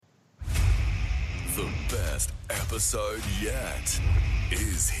The best episode yet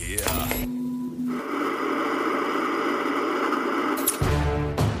is here.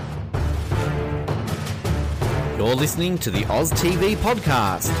 You're listening to the Oz TV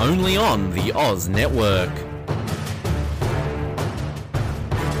podcast, only on the Oz Network.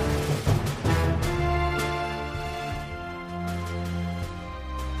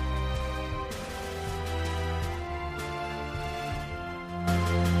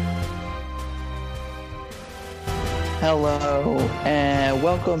 Hello, and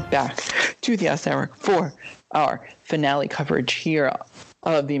welcome back to the Oz Network for our finale coverage here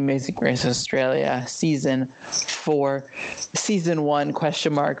of The Amazing Race Australia Season 4. Season 1,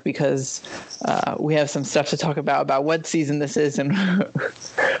 question mark, because we have some stuff to talk about what season this is and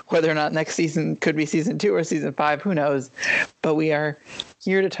whether or not next season could be Season 2 or Season 5, who knows. But we are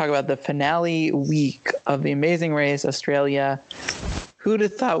here to talk about the finale week of The Amazing Race Australia. Who'd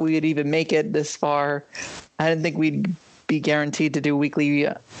have thought we would even make it this far? I didn't think we'd be guaranteed to do weekly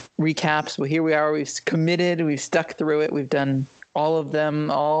recaps, but here we are. We've committed. We've stuck through it. We've done all of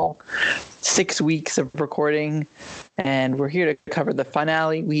them, all 6 weeks of recording, and we're here to cover the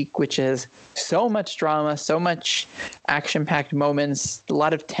finale week, which is so much drama, so much action-packed moments, a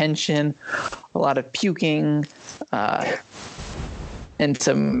lot of tension, a lot of puking, and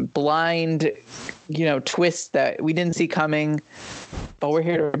some blind, twists that we didn't see coming, but we're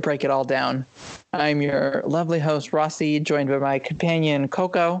here to break it all down. I'm your lovely host, Rossi, joined by my companion,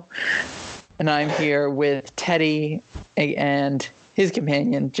 Coco, and I'm here with Teddy and his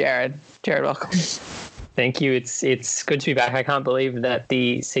companion, Jared. Jared, welcome. Thank you. It's good to be back. I can't believe that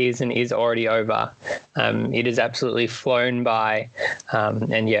the season is already over. It has absolutely flown by,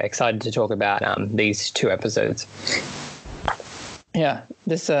 and excited to talk about these 2 episodes. Yeah,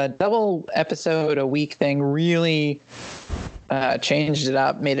 this double episode a week thing really changed it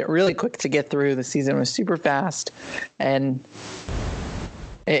up, made it really quick to get through. The season was super fast, and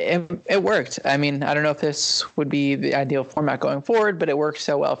it worked. I mean, I don't know if this would be the ideal format going forward, but it worked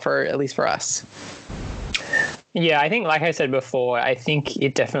so well at least for us. Yeah, I think, like I said before, I think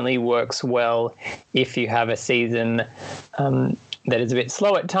it definitely works well if you have a season that is a bit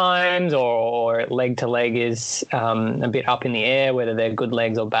slow at times, or leg to leg is a bit up in the air, whether they're good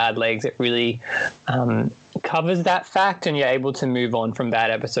legs or bad legs. It really covers that fact, and you're able to move on from bad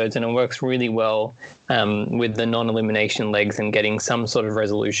episodes, and it works really well with the non-elimination legs and getting some sort of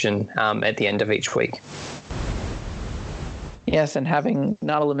resolution at the end of each week. Yes, and having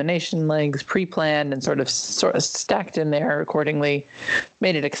non-elimination legs pre-planned and sort of stacked in there accordingly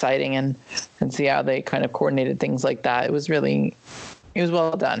made it exciting, and see how they kind of coordinated things like that. It was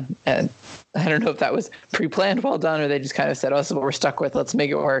well done. And I don't know if that was pre-planned well done, or they just kind of said, oh, this is what we're stuck with, let's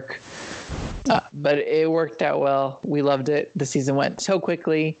make it work. But it worked out well. We loved it. The season went so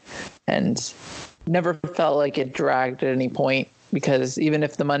quickly and never felt like it dragged at any point, because even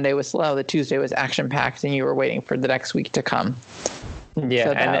if the Monday was slow, the Tuesday was action-packed and you were waiting for the next week to come. Yeah,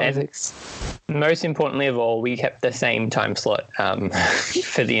 so and most importantly of all, we kept the same time slot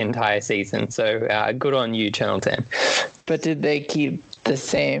for the entire season. So good on you, Channel 10. But did they keep the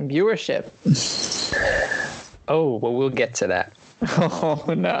same viewership? Oh, well, we'll get to that. Oh,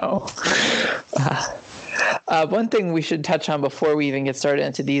 no. One thing we should touch on before we even get started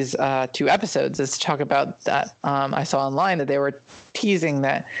into these 2 episodes is to talk about that. I saw online that they were teasing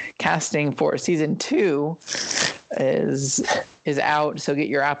that casting for season 2 is out. So get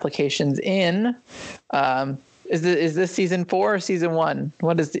your applications in. Is this season 4 or season 1?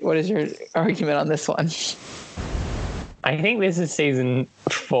 What is your argument on this one? I think this is season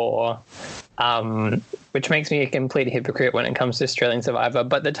 4. Which makes me a complete hypocrite when it comes to Australian Survivor.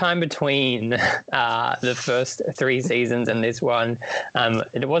 But the time between the first 3 seasons and this one,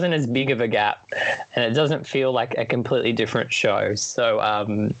 it wasn't as big of a gap, and it doesn't feel like a completely different show. So,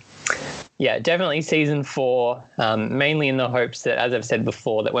 definitely season 4, mainly in the hopes that, as I've said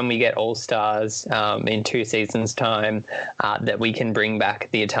before, that when we get All Stars in 2 seasons' time, that we can bring back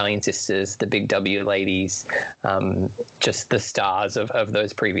the Italian sisters, the Big W ladies, just the stars of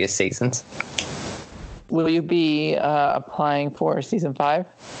those previous seasons. Will you be applying for season 5?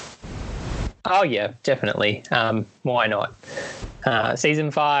 Oh, yeah, definitely. Why not?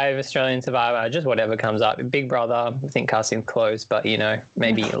 Season 5, Australian Survivor, just whatever comes up. Big Brother, I think casting's closed, but,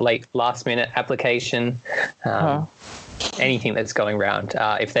 maybe late last-minute application. Anything that's going around.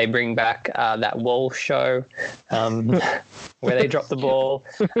 If they bring back that wall show where they drop the ball,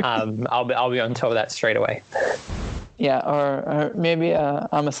 I'll be on top of that straight away. Yeah, or maybe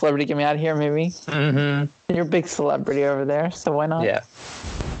I'm a Celebrity, Get Me Out of Here, maybe. Mm-hmm. You're a big celebrity over there, so why not? Yeah.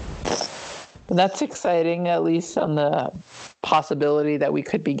 But that's exciting, at least on the possibility that we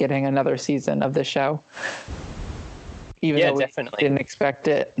could be getting another season of the show. Even though we didn't expect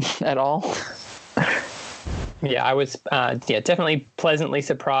it at all. Yeah, I was definitely pleasantly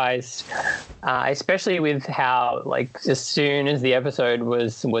surprised, especially with how, like, as soon as the episode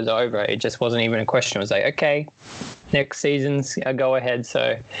was over, it just wasn't even a question. It was like, okay, next season's a go ahead.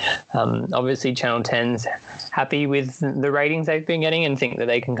 So obviously Channel 10's happy with the ratings they've been getting and think that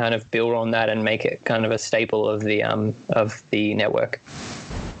they can kind of build on that and make it kind of a staple of the network.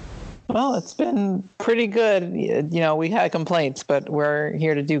 Well, it's been pretty good. You know, we had complaints, but we're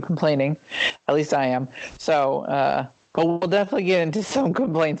here to do complaining. At least I am. So, but we'll definitely get into some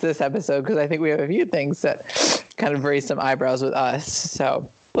complaints this episode because I think we have a few things that kind of raise some eyebrows with us. So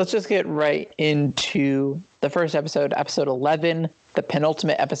let's just get right into the first episode, episode 11, the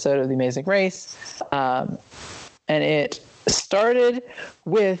penultimate episode of The Amazing Race. And it started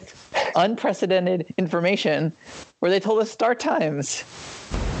with unprecedented information where they told us start times.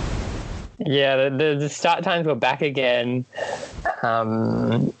 Yeah, the start times were back again,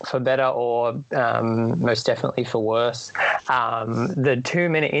 for better or most definitely for worse. The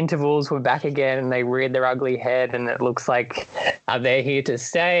 2-minute intervals were back again, and they reared their ugly head, and it looks like they're here to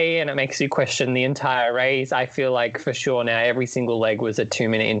stay, and it makes you question the entire race. I feel like for sure now every single leg was a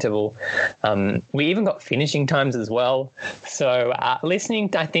 2-minute interval. We even got finishing times as well. So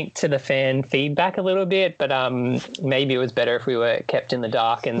listening, I think, to the fan feedback a little bit, but maybe it was better if we were kept in the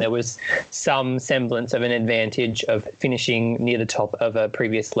dark and there was some semblance of an advantage of finishing near the top of a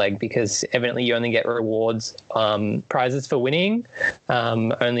previous leg, because evidently you only get rewards, prizes for winning,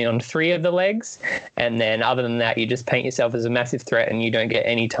 only on 3 of the legs. And then other than that, you just paint yourself as a massive threat and you don't get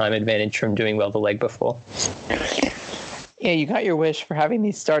any time advantage from doing well the leg before. Yeah, you got your wish for having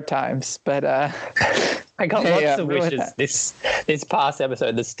these start times, but I got lots of wishes this past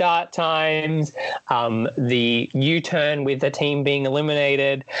episode. The start times, the U-turn with the team being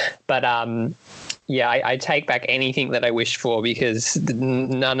eliminated, but I take back anything that I wished for because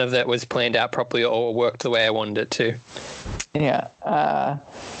none of that was planned out properly or worked the way I wanted it to. Yeah,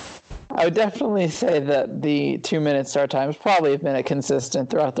 I would definitely say that the 2-minute start times probably have been a consistent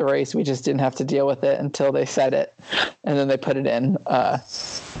throughout the race. We just didn't have to deal with it until they said it, and then they put it in.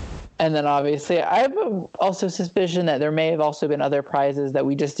 And then obviously I have also suspicion that there may have also been other prizes that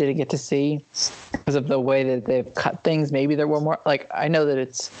we just didn't get to see because of the way that they've cut things. Maybe there were more, like, I know that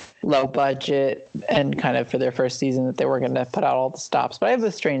it's low budget and kind of for their first season that they were going to put out all the stops, but I have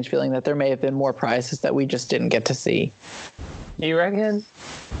a strange feeling that there may have been more prizes that we just didn't get to see. You reckon?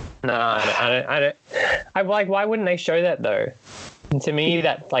 No, I don't. Why wouldn't they show that though? And to me,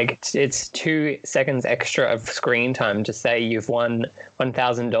 that, like, it's 2 seconds extra of screen time to say you've won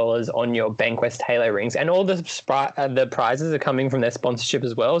 $1,000 on your Banquest Halo rings, and all the prizes are coming from their sponsorship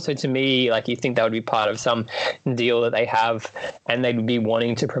as well. So to me, like, you think that would be part of some deal that they have, and they'd be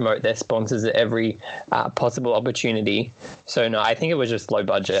wanting to promote their sponsors at every possible opportunity. So no, I think it was just low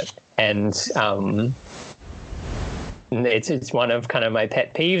budget, and it's one of kind of my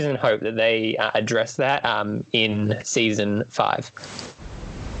pet peeves, and hope that they address that in season 5.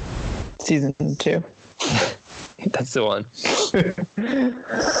 Season 2. That's the one.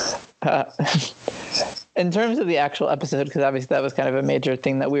 In terms of the actual episode, because obviously that was kind of a major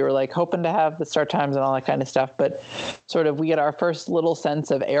thing that we were like hoping to have, the start times and all that kind of stuff, but sort of we get our first little sense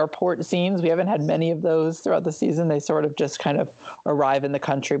of airport scenes. We haven't had many of those throughout the season. They sort of just kind of arrive in the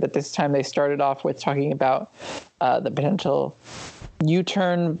country, but this time they started off with talking about the potential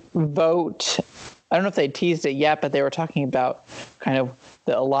U-turn vote. I don't know if they teased it yet, but they were talking about kind of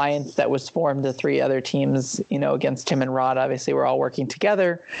the alliance that was formed, the 3 other teams, you know, against Tim and Rod. Obviously, we're all working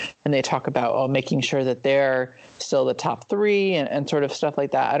together, and they talk about making sure that they're still the top 3 and sort of stuff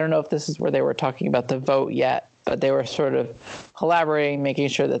like that. I don't know if this is where they were talking about the vote yet, but they were sort of collaborating, making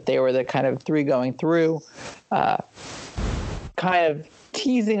sure that they were the kind of 3 going through, kind of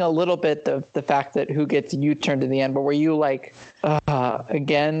teasing a little bit the fact that who gets U-turned in the end. But were you like,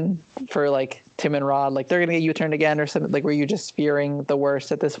 again, for like Tim and Rod, like they're going to get U-turned again or something? Like, were you just fearing the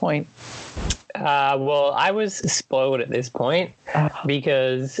worst at this point? Well, I was spoiled at this point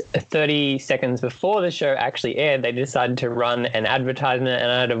because 30 seconds before the show actually aired, they decided to run an advertisement,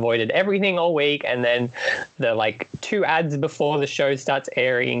 and I'd avoided everything all week. And then the 2 ads before the show starts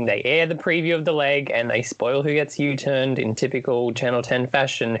airing, they air the preview of the leg and they spoil who gets U-turned in typical Channel 10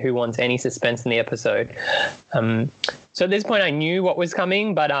 fashion. Who wants any suspense in the episode? So at this point I knew what was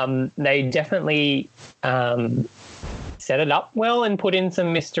coming, but they definitely set it up well and put in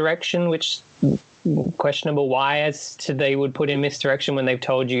some misdirection, which questionable why as to they would put in misdirection when they've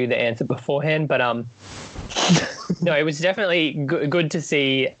told you the answer beforehand. But No, it was definitely good to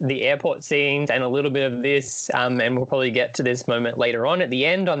see the airport scenes and a little bit of this, and we'll probably get to this moment later on at the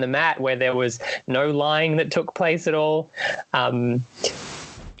end on the mat where there was no lying that took place at all.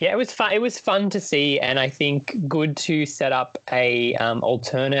 Yeah, it was fun. It was fun to see, and I think good to set up a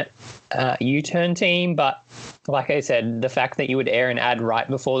alternate U-turn team. But like I said, the fact that you would air an ad right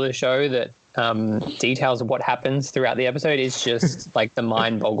before the show that details of what happens throughout the episode is just like the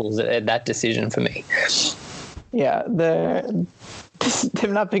mind boggles at that decision for me. Yeah, they've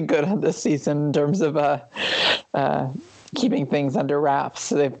not been good on this season in terms of keeping things under wraps.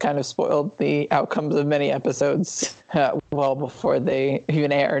 They've kind of spoiled the outcomes of many episodes well before they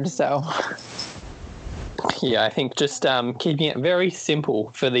even aired. So, yeah, I think just keeping it very simple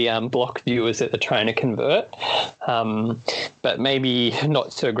for the block viewers that they're trying to convert, but maybe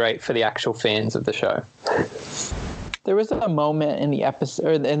not so great for the actual fans of the show. There was a moment in the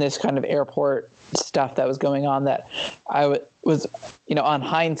episode, in this kind of airport stuff that was going on, that I was, on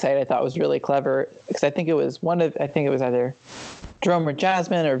hindsight, I thought was really clever, because I think it was either Jerome or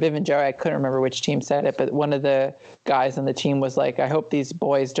Jasmine or Viv and Joey. I couldn't remember which team said it, but one of the guys on the team was like, I hope these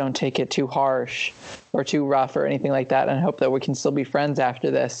boys don't take it too harsh or too rough or anything like that, and I hope that we can still be friends after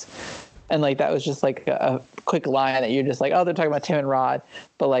this. And like, that was just like a quick line that you're just like, oh, they're talking about Tim and Rod,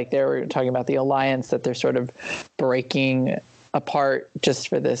 but like they were talking about the alliance that they're sort of breaking apart just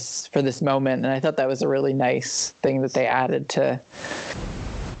for this moment. And I thought that was a really nice thing that they added to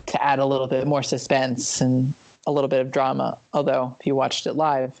add a little bit more suspense and a little bit of drama. Although if you watched it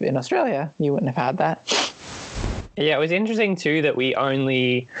live in Australia, you wouldn't have had that. Yeah, it was interesting too that we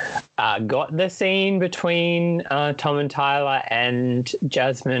only got the scene between Tom and Tyler and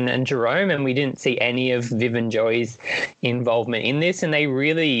Jasmine and Jerome, and we didn't see any of Viv and Joey's involvement in this, and they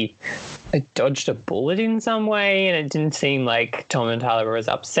really dodged a bullet in some way, and it didn't seem like Tom and Tyler was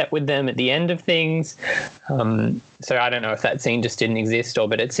upset with them at the end of things. So I don't know if that scene just didn't exist,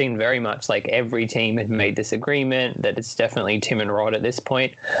 but it seemed very much like every team had made this agreement that it's definitely Tim and Rod at this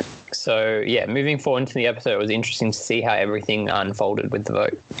point. So yeah, moving forward into the episode, it was interesting to see how everything unfolded with the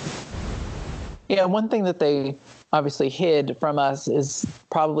vote. Yeah, one thing that they obviously hid from us is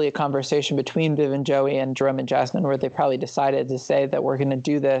probably a conversation between Viv and Joey and Jerome and Jasmine, where they probably decided to say that we're going to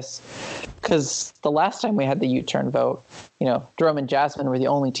do this because the last time we had the U-turn vote, Jerome and Jasmine were the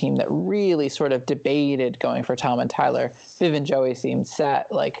only team that really sort of debated going for Tom and Tyler. Viv and Joey seemed set,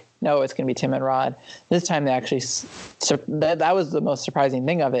 like, no, it's going to be Tim and Rod. This time they actually, that was the most surprising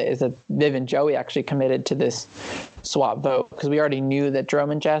thing of it, is that Viv and Joey actually committed to this swap vote, because we already knew that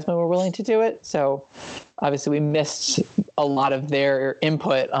Jerome and Jasmine were willing to do it. So obviously we missed a lot of their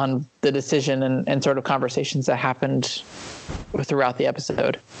input on the decision and sort of conversations that happened throughout the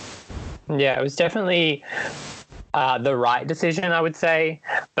episode. Yeah, it was definitely the right decision, I would say.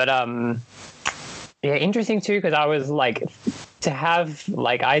 But yeah, interesting too, because I was like,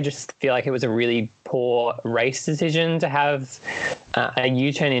 I just feel like it was a really poor race decision to have a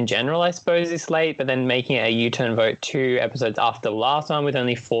U-turn in general, I suppose, this late, but then making it a U-turn vote 2 episodes after the last one with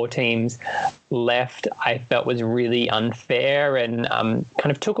only 4 teams left, I felt was really unfair and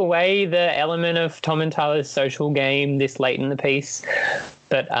kind of took away the element of Tom and Tyler's social game this late in the piece.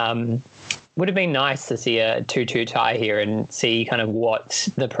 But would have been nice to see a 2-2 tie here and see kind of what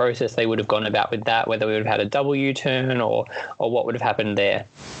the process they would have gone about with that, whether we would have had a double U-turn or what would have happened there.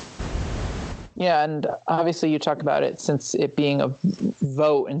 Yeah, and obviously you talk about it, since it being a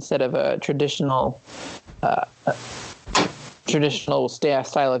vote instead of a traditional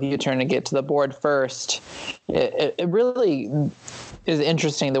style of U-turn to get to the board first. It really is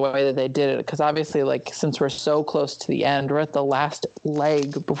interesting the way that they did it, because obviously, like, since we're so close to the end, we're at the last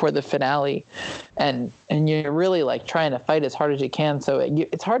leg before the finale, and you're really like trying to fight as hard as you can. So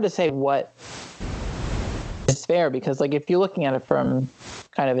it's hard to say what is fair, because like if you're looking at it from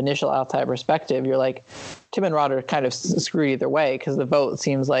kind of initial outside perspective, you're like, Tim and Rod are kind of screwed either way, because the vote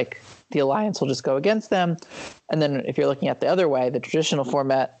seems like the alliance will just go against them. And then if you're looking at the other way, the traditional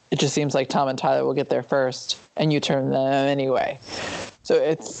format, it just seems like Tom and Tyler will get there first and you turn them anyway. So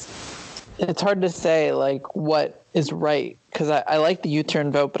it's hard to say like what is right, because I like the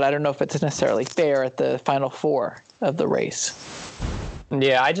U-turn vote, but I don't know if it's necessarily fair at the final 4 of the race.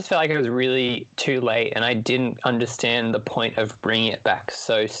 Yeah, I just felt like it was really too late, and I didn't understand the point of bringing it back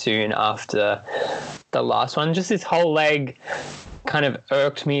so soon after the last one. Just this whole leg kind of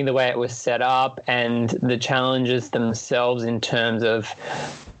irked me, the way it was set up and the challenges themselves in terms of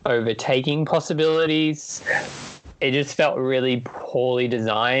overtaking possibilities. it just felt really poorly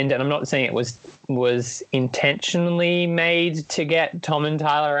designed. And I'm not saying it was intentionally made to get Tom and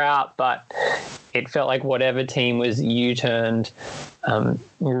Tyler out, but it felt like whatever team was U-turned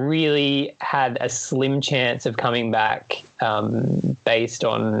really had a slim chance of coming back based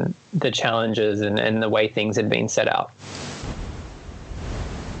on the challenges and the way things had been set out.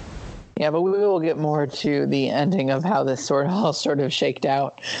 Yeah, but we will get more to the ending of how this all sort of shaked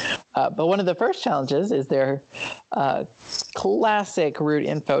out. But one of the first challenges is their classic route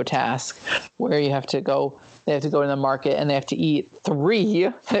info task, where they have to go in the market and they have to eat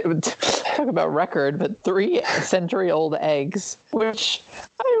 3, talk about record, but 3 century-old eggs, which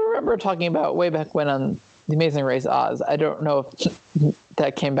I remember talking about way back when on The Amazing Race Oz. I don't know if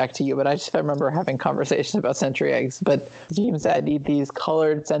that came back to you, but I remember having conversations about century eggs. But teams that eat these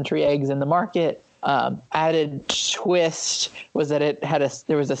colored century eggs in the market. Added twist was that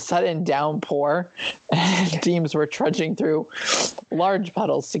there was a sudden downpour, and teams were trudging through large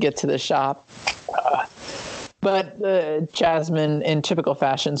puddles to get to the shop. But Jasmine, in typical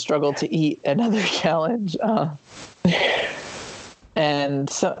fashion, struggled to eat another challenge. And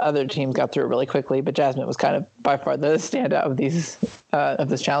some other teams got through it really quickly, but Jasmine was kind of by far the standout of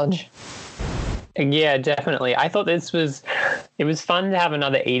this challenge. Yeah, definitely. I thought it was fun to have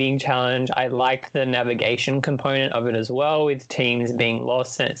another eating challenge. I liked the navigation component of it as well, with teams being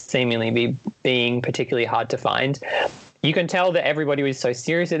lost and it seemingly being particularly hard to find. You can tell that everybody was so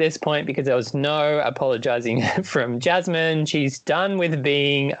serious at this point because there was no apologizing from Jasmine. She's done with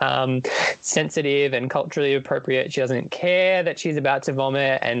being sensitive and culturally appropriate. She doesn't care that she's about to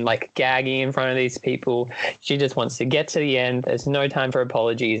vomit and gagging in front of these people. She just wants to get to the end. There's no time for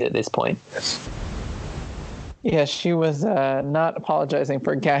apologies at this point. Yeah, she was not apologizing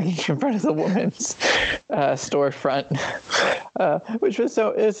for gagging in front of the woman's storefront, which was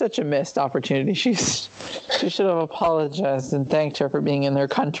such a missed opportunity. She should have apologized and thanked her for being in their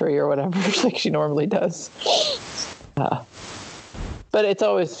country or whatever, like she normally does. But it's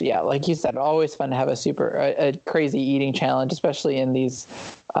always, like you said, always fun to have a crazy eating challenge, especially in these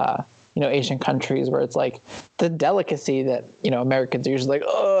Asian countries where it's the delicacy that, Americans are usually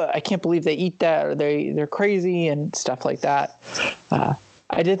oh, I can't believe they eat that, or they're crazy and stuff like that.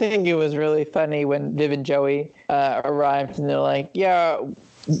 I did think it was really funny when Viv and Joey arrived and they're like, yeah,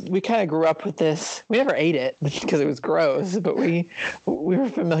 we kind of grew up with this. We never ate it because it was gross, but we were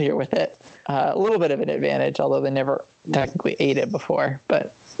familiar with it. A little bit of an advantage, although they never technically ate it before,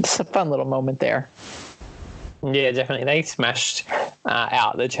 but it's a fun little moment there. Yeah, definitely. They smashed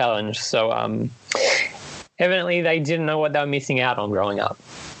out the challenge. So evidently they didn't know what they were missing out on growing up.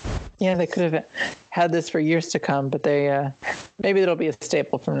 Yeah, they could have had this for years to come, but they maybe it'll be a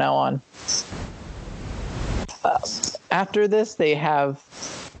staple from now on. After this, they have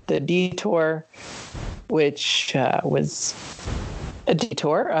the detour, which was a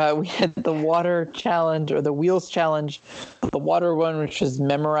detour. We had the water challenge or the wheels challenge, the water one, which was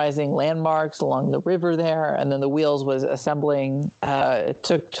memorizing landmarks along the river there, and then the wheels was assembling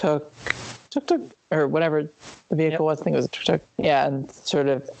tuk-tuk or whatever the vehicle was. I think it was a tuk-tuk. Yeah, and sort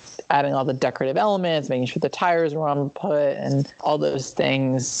of adding all the decorative elements, making sure the tires were on put, and all those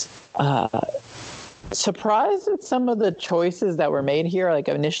things. Surprised at some of the choices that were made here.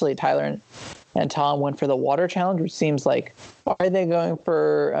 Initially, Tyler and Tom went for the water challenge, which seems like, why are they going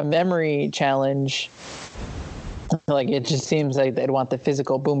for a memory challenge? It just seems like they'd want the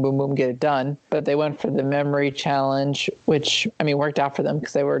physical boom, boom, boom, get it done. But they went for the memory challenge, which, worked out for them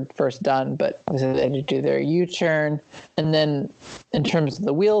because they were first done. But obviously they had to do their U-turn. And then in terms of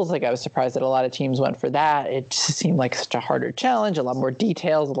the wheels, I was surprised that a lot of teams went for that. It just seemed like such a harder challenge, a lot more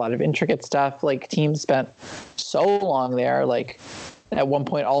details, a lot of intricate stuff. Teams spent so long there. At one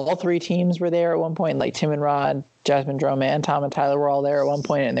point, all 3 teams were there at one point. Tim and Rod, Jasmine Droma, and Tom and Tyler were all there at one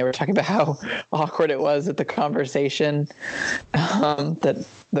point, and they were talking about how awkward it was at the conversation that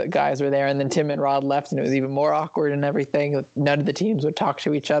the guys were there. And then Tim and Rod left, and it was even more awkward and everything. None of the teams would talk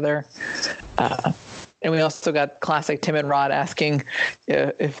to each other. And we also got classic Tim and Rod asking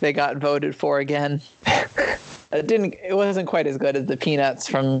if they got voted for again. It wasn't quite as good as the Peanuts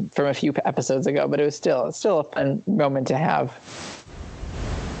from a few episodes ago, but it was still a fun moment to have.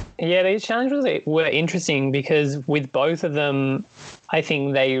 Yeah, these challenges were interesting because with both of them, I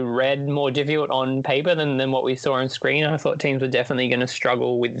think they read more difficult on paper than what we saw on screen. I thought teams were definitely going to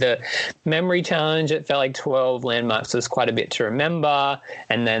struggle with the memory challenge. It felt like 12 landmarks was quite a bit to remember,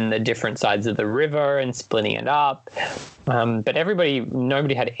 and then the different sides of the river and splitting it up. But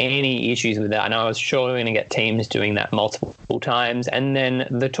nobody had any issues with that, and I was sure we were going to get teams doing that multiple times. And then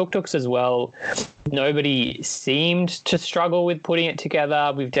the tuk-tuks as well, nobody seemed to struggle with putting it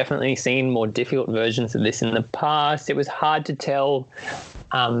together. We've definitely seen more difficult versions of this in the past. It was hard to tell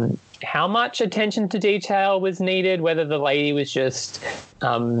how much attention to detail was needed, whether the lady was just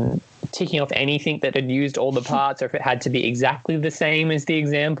ticking off anything that had used all the parts, or if it had to be exactly the same as the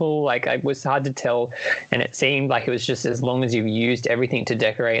example. Like, it was hard to tell, and it seemed like it was just as long as you've used everything to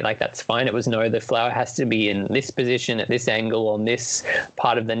decorate, like that's fine. It was no, the flower has to be in this position at this angle on this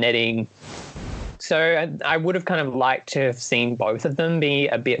part of the netting. So I would have kind of liked to have seen both of them be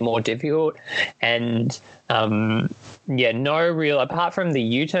a bit more difficult. And no real, apart from the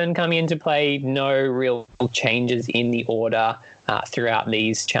U-turn coming into play, no real changes in the order throughout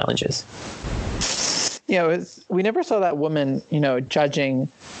these challenges. Yeah, we never saw that woman, judging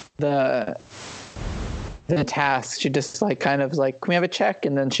the task. She just kind of can we have a check?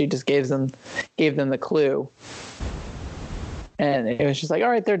 And then she just gave them the clue. And it was just all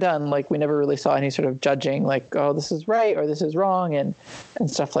right, they're done. We never really saw any sort of judging, oh, this is right or this is wrong, and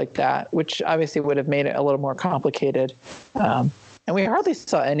stuff like that, which obviously would have made it a little more complicated. And we hardly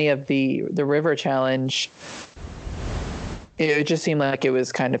saw any of the river challenge. It just seemed like it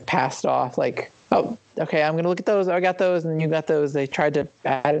was kind of passed off, oh, okay, I'm going to look at those. I got those, and you got those. They tried to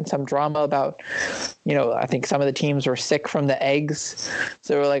add in some drama about, I think some of the teams were sick from the eggs.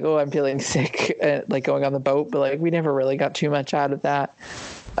 So they were like, oh, I'm feeling sick, going on the boat. But, we never really got too much out of that.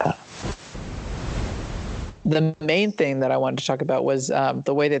 The main thing that I wanted to talk about was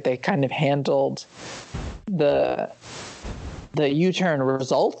the way that they kind of handled the U-turn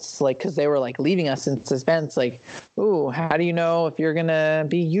results, because they were leaving us in suspense, ooh, how do you know if you're gonna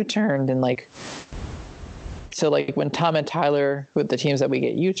be U-turned? And so when Tom and Tyler, with the teams that we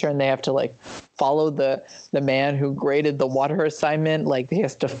get U-turned, they have to follow the man who graded the water assignment. They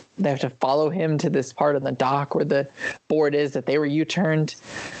have to follow him to this part of the dock where the board is that they were U-turned.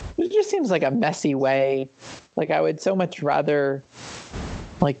 It just seems like a messy way. I would so much rather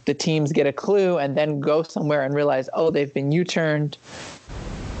the teams get a clue and then go somewhere and realize, oh, they've been U-turned.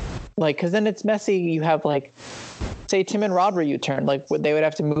 Because then it's messy. You have say Tim and Rod were U-turned. They would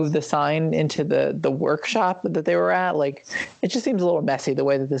have to move the sign into the workshop that they were at. It just seems a little messy the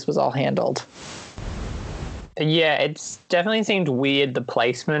way that this was all handled. Yeah, it's definitely seemed weird, the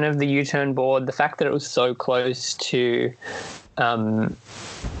placement of the U-turn board, the fact that it was so close to the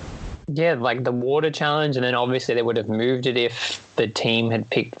water challenge, and then obviously they would have moved it if the team had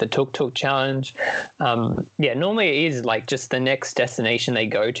picked the tuk-tuk challenge. Normally it is just the next destination they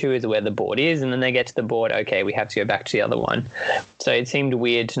go to is where the board is, and then they get to the board, okay, we have to go back to the other one. So it seemed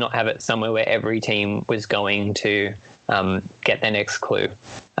weird to not have it somewhere where every team was going to get their next clue.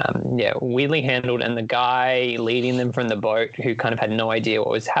 Weirdly handled, and the guy leading them from the boat who kind of had no idea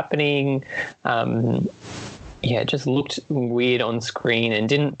what was happening, it just looked weird on screen and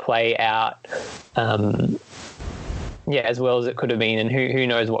didn't play out as well as it could have been. And who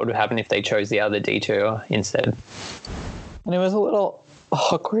knows what would happen if they chose the other detour instead. And it was a little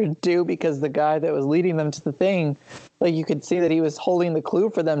awkward too, because the guy that was leading them to the thing, you could see that he was holding the clue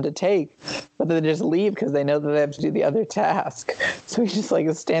for them to take, but they just leave because they know that they have to do the other task. So he's just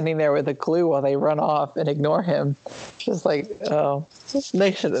is standing there with a clue while they run off and ignore him. Just oh, this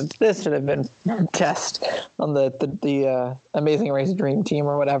should have been a test on the Amazing Race Dream Team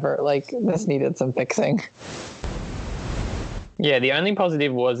or whatever. This needed some fixing. Yeah, the only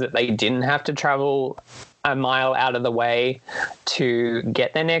positive was that they didn't have to travel a mile out of the way to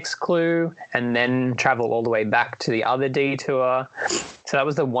get their next clue and then travel all the way back to the other detour. So that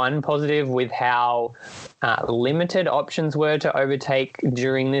was the one positive with how limited options were to overtake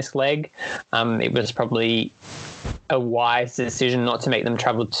during this leg. It was probably a wise decision not to make them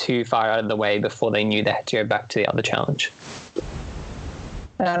travel too far out of the way before they knew they had to go back to the other challenge.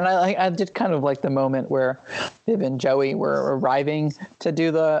 And I did kind of like the moment where Viv and Joey were arriving to do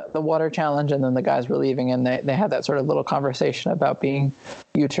the water challenge, and then the guys were leaving, and they had that sort of little conversation about being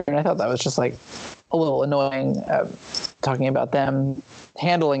U-turn. I thought that was just a little annoying, talking about them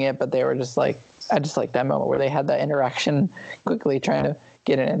handling it, but they were just I just like that moment where they had that interaction quickly trying to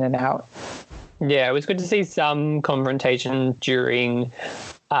get it in and out. Yeah, it was good to see some confrontation during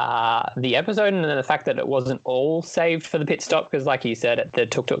the episode, and then the fact that it wasn't all saved for the pit stop, because like you said, at the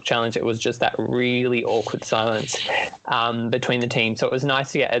tuk-tuk challenge, it was just that really awkward silence between the teams. So it was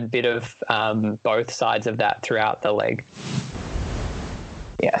nice to get a bit of both sides of that throughout the leg.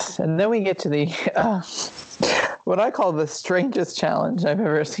 Yes, and then we get to the what I call the strangest challenge I've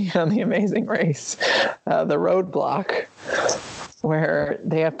ever seen on The Amazing Race, the roadblock, where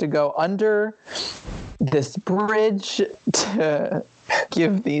they have to go under this bridge to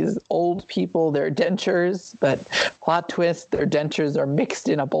give these old people their dentures, but plot twist, their dentures are mixed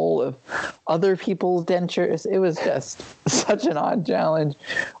in a bowl of other people's dentures. It was just such an odd challenge.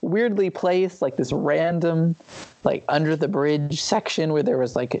 Weirdly placed, like this random, like under the bridge section where there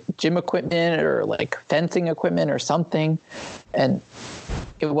was like gym equipment or like fencing equipment or something. And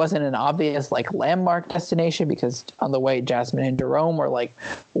it wasn't an obvious like landmark destination because on the way Jasmine and Jerome were like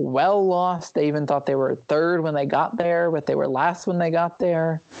well lost. They even thought they were third when they got there, but they were last when they got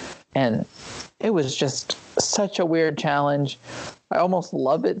there. And it was just such a weird challenge. I almost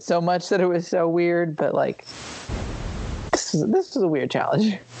love it so much that it was so weird, but like this is a weird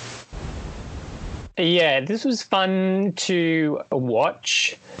challenge. Yeah, this was fun to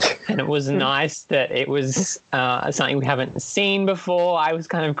watch, and it was nice that it was something we haven't seen before. I was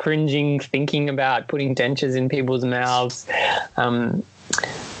kind of cringing thinking about putting dentures in people's mouths.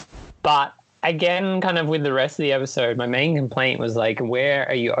 But again, kind of with the rest of the episode, my main complaint was like, where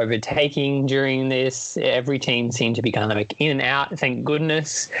are you overtaking during this? Every team seemed to be kind of like in and out. Thank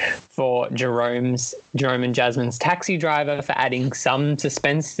goodness for Jerome and Jasmine's taxi driver for adding some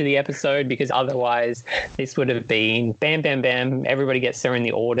suspense to the episode, because otherwise this would have been bam, bam, bam. Everybody gets there in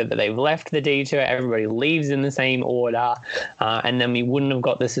the order that they've left the detour. Everybody leaves in the same order. And then we wouldn't have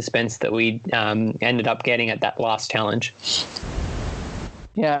got the suspense that we ended up getting at that last challenge.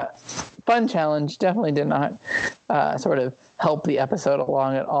 Yeah. Fun challenge. Definitely did not sort of help the episode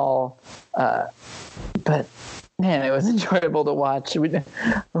along at all. But man, it was enjoyable to watch.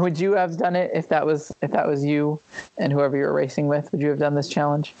 Would you have done it if that was you and whoever you were racing with? Would you have done this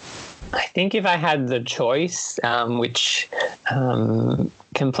challenge? I think if I had the choice, which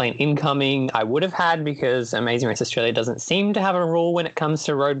complaint incoming I would have had, because Amazing Race Australia doesn't seem to have a rule when it comes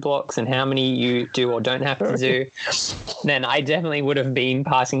to roadblocks and how many you do or don't have to do, then I definitely would have been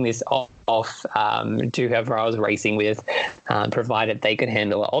passing this off to whoever I was racing with, provided they could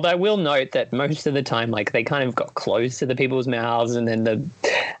handle it. Although I will note that most of the time, like, they kind of got close to the people's mouths and then the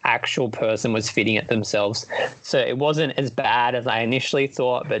actual person was fitting it themselves. So it wasn't as bad as I initially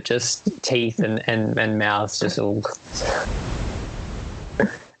thought, but just teeth and mouths just all...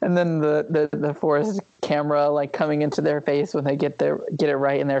 And then the forced camera like coming into their face when they get it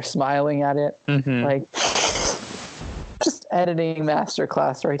right and they're smiling at it. Mm-hmm. Like, just editing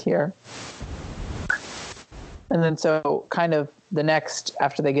masterclass right here. And then so kind of the next,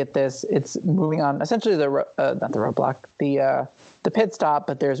 after they get this, it's moving on essentially not the roadblock, the pit stop,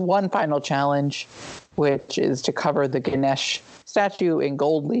 but there's one final challenge, which is to cover the Ganesh statue in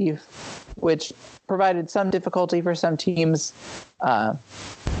gold leaf, which provided some difficulty for some teams.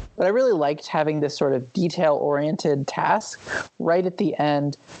 But I really liked having this sort of detail-oriented task right at the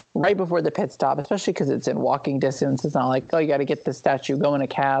end, right before the pit stop, especially because it's in walking distance. It's not like, oh, you got to get the statue, go in a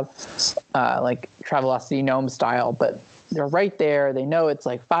cab, like Travelocity Gnome style. But they're right there. They know it's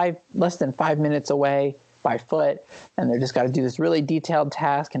like less than 5 minutes away by foot, and they're just got to do this really detailed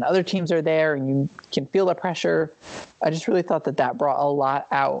task. And other teams are there, and you can feel the pressure. I just really thought that brought a lot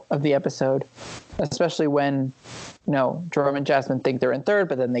out of the episode, especially when, Jerome and Jasmine think they're in third,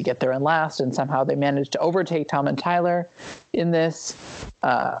 but then they get there in last, and somehow they manage to overtake Tom and Tyler in this.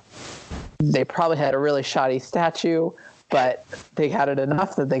 They probably had a really shoddy statue, but they had it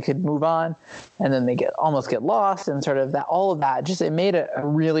enough that they could move on, and then they almost get lost, and sort of that, all of that, just it made it a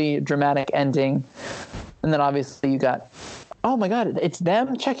really dramatic ending. And then obviously you got, oh my God, it's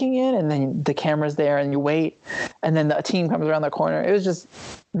them checking in, and then the camera's there, and you wait, and then the team comes around the corner. It was just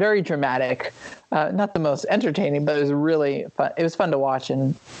very dramatic. Not the most entertaining, but it was really fun. It was fun to watch,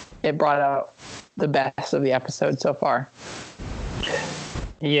 and it brought out the best of the episode so far.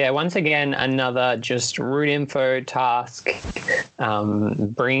 Yeah, once again, another just route info task,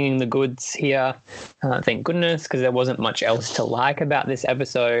 bringing the goods here. Thank goodness, because there wasn't much else to like about this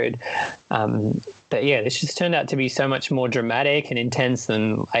episode. But yeah, this just turned out to be so much more dramatic and intense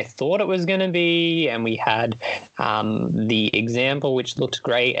than I thought it was going to be. And we had the example, which looked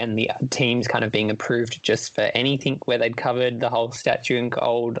great, and the teams kind of being approved just for anything where they'd covered the whole statue in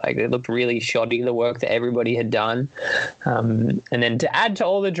gold. Like, it looked really shoddy, the work that everybody had done. And then to add to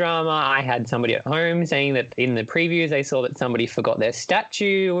all the drama, I had somebody at home saying that in the previews they saw that somebody forgot their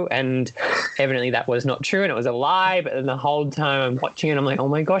statue, and evidently that was not true and it was a lie. But then the whole time I'm watching it, I'm like, oh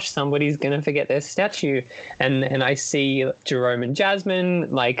my gosh, somebody's going to forget their statue. And I see Jerome and Jasmine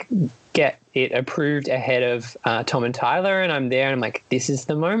like get it approved ahead of Tom and Tyler, and I'm there and I'm like, this is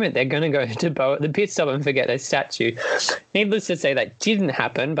the moment they're going to go to Bo at the pit stop and forget their statue. Needless to say, that didn't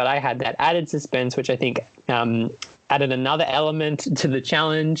happen, but I had that added suspense, which I think added another element to the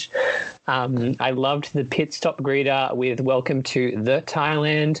challenge. I loved the pit stop greeter with welcome to the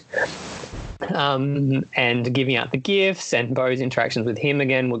Thailand, and giving out the gifts, and Bo's interactions with him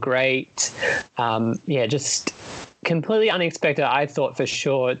again were great. Just completely unexpected. I thought for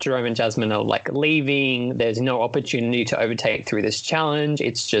sure Jerome and Jasmine are like leaving. There's no opportunity to overtake through this challenge.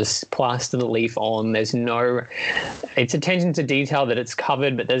 It's just plaster the leaf on. It's attention to detail that it's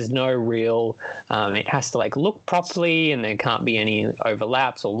covered, but there's no real, it has to like look properly, and there can't be any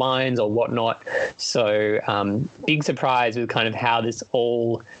overlaps or lines or whatnot. So big surprise with kind of how this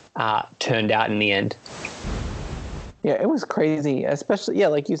all turned out in the end. Yeah, it was crazy, especially,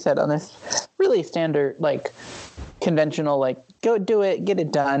 like you said, on this really standard, like, conventional, like, go do it, get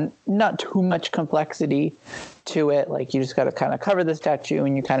it done, not too much complexity to it. Like, you just got to kind of cover the statue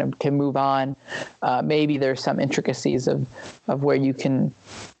and you kind of can move on. Maybe there's some intricacies of where you can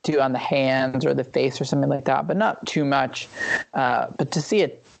do on the hands or the face or something like that, but not too much. But to see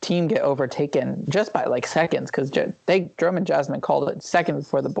a team get overtaken just by like seconds, because Jerome and Jasmine called it seconds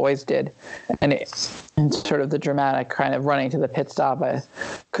before the boys did, and sort of the dramatic kind of running to the pit stop, I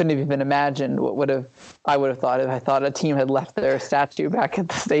couldn't have even imagined what I would have thought if I thought a team had left their statue back at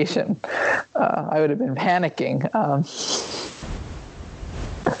the station. I would have been panicking.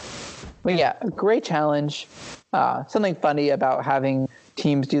 But yeah, great challenge. Something funny about having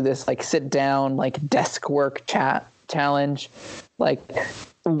teams do this like sit down, like desk work chat challenge, like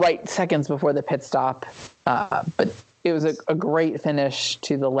right seconds before the pit stop. But it was a great finish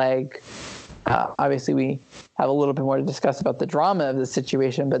to the leg. Obviously, we have a little bit more to discuss about the drama of the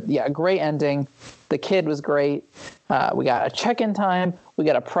situation, but yeah, great ending. The kid was great. We got a check-in time. We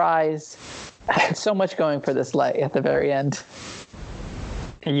got a prize. So much going for this leg at the very end.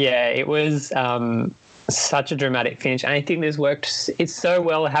 Yeah, it was such a dramatic finish. And I think this worked it's so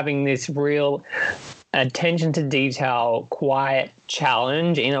well, having this real attention to detail, quiet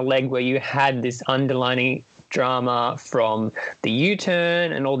challenge in a leg where you had this underlining drama from the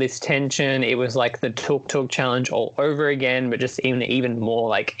U-turn and all this tension. It was like the tuk-tuk challenge all over again, but just even more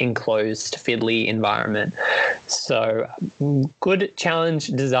like enclosed, fiddly environment. So good challenge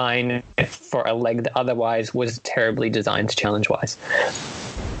design for a leg that otherwise was terribly designed challenge-wise.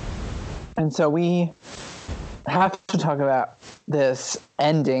 And so we have to talk about this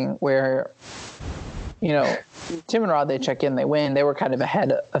ending where, Tim and Rod, they check in, they win. They were kind of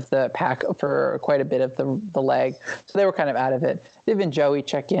ahead of the pack for quite a bit of the leg. So they were kind of out of it. Viv and Joey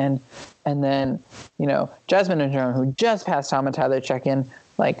check in. And then, Jasmine and Jerome, who just passed Tom and Tyler, check in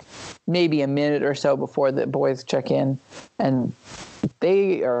like maybe a minute or so before the boys check in. And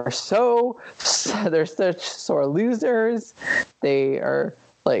they are they're such sore losers. They are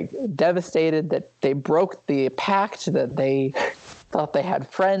like devastated that they broke the pact, that they thought they had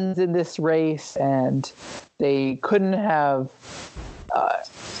friends in this race, and they couldn't have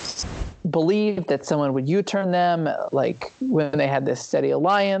believed that someone would U-turn them, like when they had this steady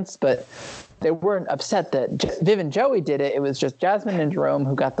alliance. But they weren't upset that Viv and Joey did it. It was just Jasmine and Jerome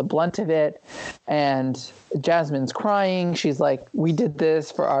who got the blunt of it. And Jasmine's crying. She's like, we did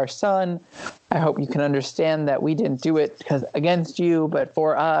this for our son. I hope you can understand that we didn't do it because against you, but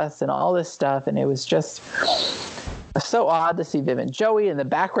for us, and all this stuff. And it was just so odd to see Viv and Joey in the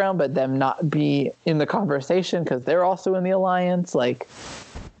background, but them not be in the conversation because they're also in the alliance. Like,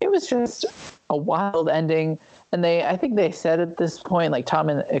 it was just a wild ending. And I think they said at this point, like Tom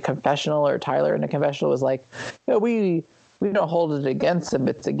in a confessional or Tyler in a confessional was like, we don't hold it against them.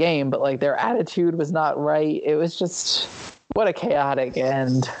 It's a game. But like their attitude was not right. It was just, what a chaotic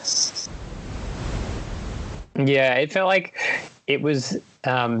end. Yeah, it felt like it was,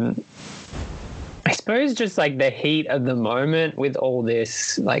 I suppose, just like the heat of the moment with all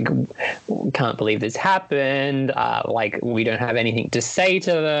this, like, we can't believe this happened. Like, we don't have anything to say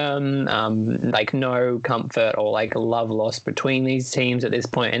to them. Like, no comfort or like love lost between these teams at this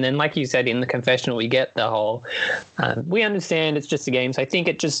point. And then, like you said, in the confessional, we get the whole, we understand it's just a game. So I think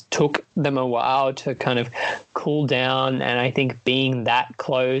it just took them a while to kind of cool down. And I think being that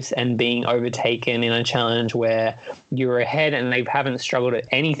close and being overtaken in a challenge where you're ahead and they haven't struggled at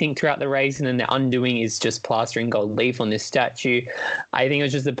anything throughout the race, and then they're undoing is just plastering gold leaf on this statue. I think it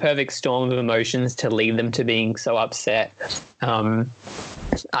was just the perfect storm of emotions to lead them to being so upset.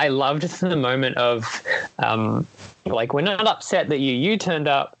 I loved the moment of Like, we're not upset that you U-turned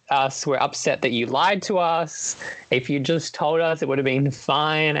us. We're upset that you lied to us. If you just told us, it would have been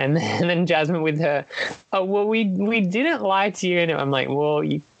fine. And then Jasmine with her, oh, well, we didn't lie to you. And I'm like, well,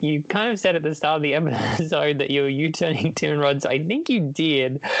 you kind of said at the start of the episode that you were U-turning Tim and Rod, so I think you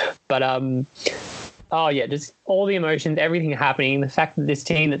did. But, oh, yeah, just all the emotions, everything happening. The fact that this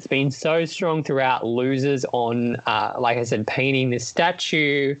team that's been so strong throughout loses on, like I said, painting this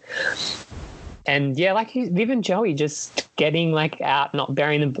statue. And yeah, like Viv and Joey just getting like out, not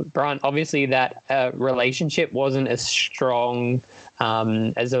bearing the brunt. Obviously, that relationship wasn't as strong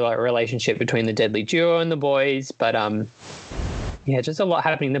as a relationship between the Deadly Duo and the boys. But yeah, just a lot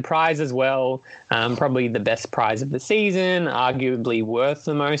happening. The prize as well, probably the best prize of the season, arguably worth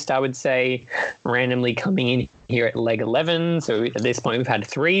the most, I would say, randomly coming in here at leg 11. So at this point, we've had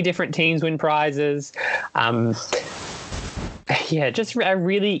 3 different teams win prizes. Yeah, just a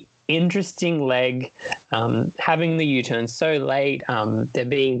really interesting leg, having the U-turn so late, there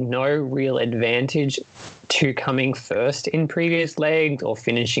being no real advantage to coming first in previous legs or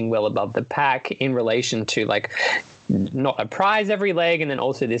finishing well above the pack in relation to like not a prize every leg, and then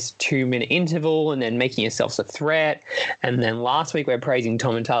also this 2-minute interval, and then making yourselves a threat. And then last week we're praising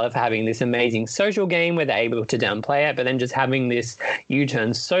Tom and Tyler for having this amazing social game where they're able to downplay it, but then just having this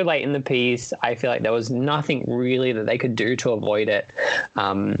U-turn so late in the piece, I feel like there was nothing really that they could do to avoid it.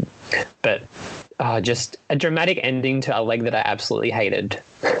 But just a dramatic ending to a leg that I absolutely hated.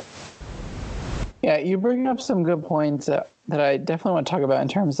 Yeah, you bring up some good points that I definitely want to talk about in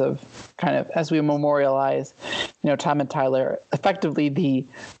terms of kind of as we memorialize, Tom and Tyler, effectively the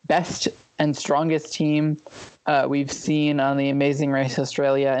best and strongest team we've seen on the Amazing Race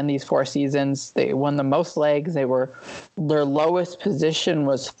Australia in these 4 seasons. They won the most legs. Their lowest position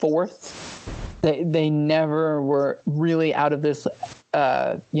was 4th. They never were really out of this,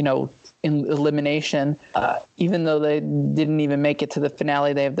 in elimination, even though they didn't even make it to the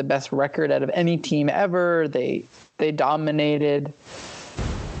finale. They have the best record out of any team ever. They dominated.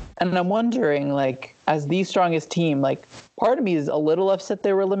 And I'm wondering, like, as the strongest team, like, part of me is a little upset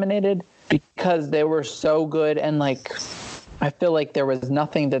they were eliminated because they were so good. And, like, I feel like there was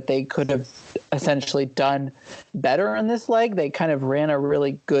nothing that they could have essentially done better in this leg. They kind of ran a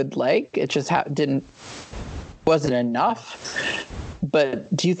really good leg. It just wasn't enough.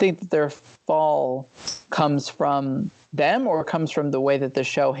 But do you think that their fall comes from them or comes from the way that the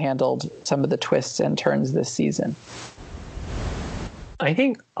show handled some of the twists and turns this season? I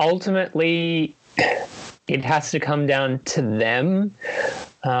think ultimately it has to come down to them.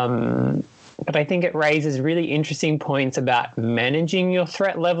 But I think it raises really interesting points about managing your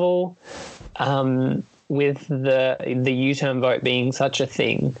threat level, with the U-turn vote being such a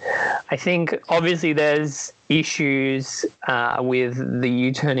thing. I think obviously there's issues with the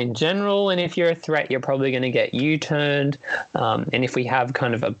U-turn in general, and if you're a threat, you're probably going to get U-turned. And if we have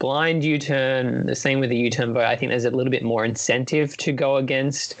kind of a blind U-turn, the same with the U-turn vote, I think there's a little bit more incentive to go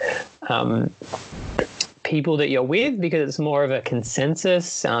against people that you're with because it's more of a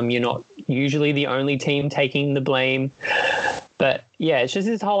consensus. You're not usually the only team taking the blame. But yeah, it's just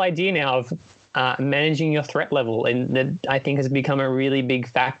this whole idea now of managing your threat level, and that I think has become a really big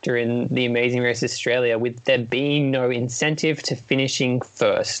factor in the Amazing Race Australia, with there being no incentive to finishing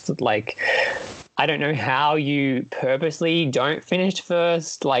first. Like, I don't know how you purposely don't finish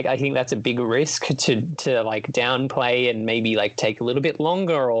first. Like, I think that's a big risk to like downplay and maybe like take a little bit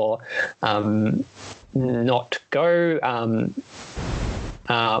longer or not go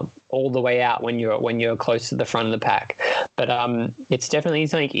all the way out when you're close to the front of the pack. But it's definitely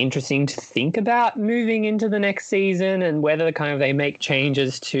something interesting to think about moving into the next season, and whether kind of they make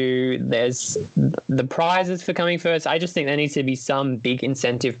changes to there's the prizes for coming first. I just think there needs to be some big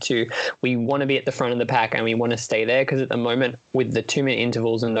incentive to, we want to be at the front of the pack and we want to stay there, because at the moment with the 2-minute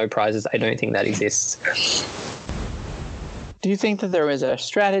intervals and no prizes, I don't think that exists. Do you think that there was a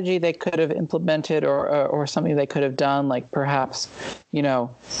strategy they could have implemented or something they could have done, like perhaps,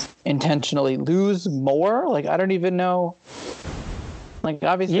 intentionally lose more? Like, I don't even know. Like,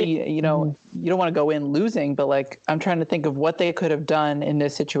 obviously, you don't want to go in losing, but like, I'm trying to think of what they could have done in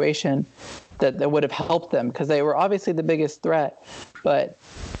this situation that would have helped them, because they were obviously the biggest threat, but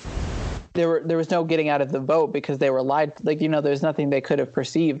there was no getting out of the vote because they were lied. Like, there's nothing they could have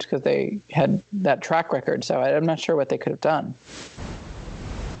perceived because they had that track record. So I'm not sure what they could have done.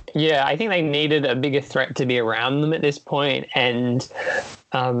 Yeah, I think they needed a bigger threat to be around them at this point. And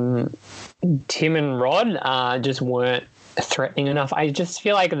Tim and Rod just weren't threatening enough. I just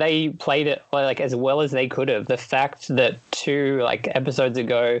feel like they played it like as well as they could have. The fact that 2 episodes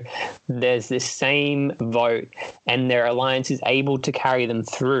ago there's this same vote and their alliance is able to carry them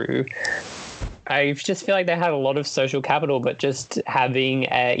through, I just feel like they have a lot of social capital, but just having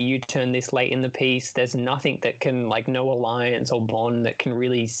a U-turn this late in the piece, there's nothing that can, like, no alliance or bond that can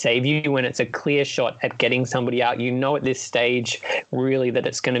really save you when it's a clear shot at getting somebody out. You know at this stage really that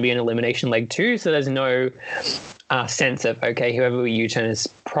it's going to be an elimination leg 2, so there's no sense of, okay, whoever we U-turn is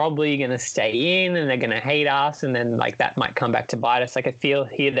probably going to stay in and they're going to hate us, and then, like, that might come back to bite us. Like, I feel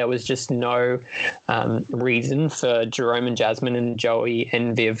here there was just no reason for Jerome and Jasmine and Joey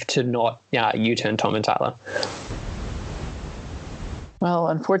and Viv to not U-turn Tom and Tyler. Well,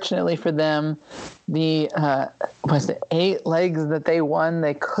 unfortunately for them, the was it 8 legs that they won,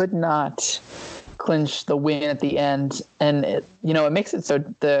 they could not clinch the win at the end, and it makes it so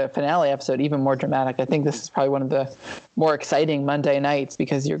the finale episode even more dramatic. I think this is probably one of the more exciting Monday nights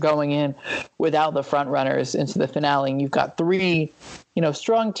because you're going in without the front runners into the finale, and you've got 3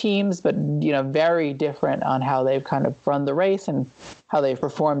 strong teams, but very different on how they've kind of run the race and how they've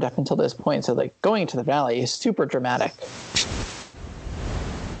performed up until this point. So, like, going into the finale is super dramatic.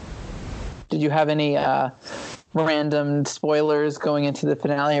 Did you have any random spoilers going into the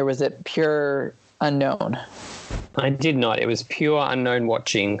finale, or was it pure unknown? I did not. It was pure unknown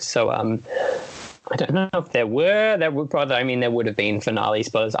watching. So I don't know if there would have been finale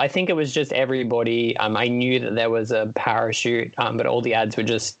spoilers. I think it was just everybody. I knew that there was a parachute, but all the ads were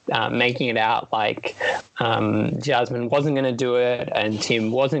just making it out like Jasmine wasn't going to do it and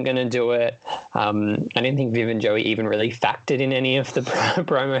Tim wasn't going to do it. I didn't think Viv and Joey even really factored in any of the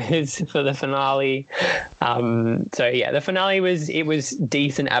promos for the finale. So yeah, the finale was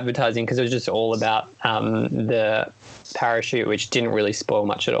decent advertising because it was just all about the parachute, which didn't really spoil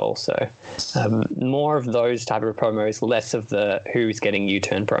much at all. So more of those type of promos, less of the who's getting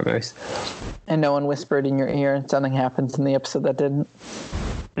U-turn promos. And no one whispered in your ear and something happens in the episode that didn't?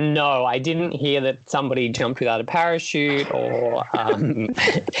 No, I didn't hear that somebody jumped without a parachute or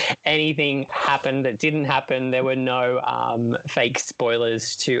anything happened that didn't happen. There were no fake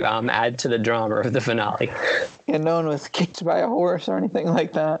spoilers to add to the drama of the finale. And no one was kicked by a horse or anything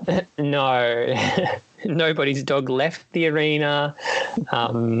like that? No. Nobody's dog left the arena.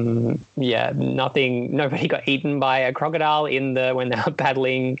 Nothing. Nobody got eaten by a crocodile when they were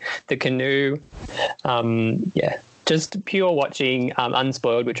paddling the canoe. Just pure watching,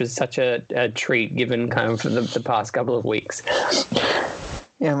 unspoiled, which was such a treat given kind of the past couple of weeks.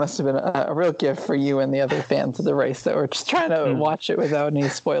 Yeah, it must have been a real gift for you and the other fans of the race that were just trying to watch it without any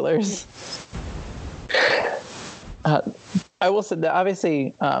spoilers. I will say that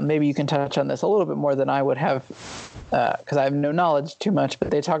obviously maybe you can touch on this a little bit more than I would have because I have no knowledge too much, but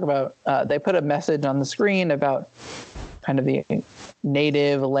they talk about they put a message on the screen about kind of the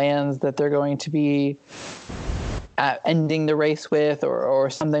native lands that they're going to be ending the race with or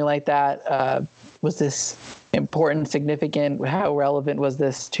something like that. Was this important, significant? How relevant was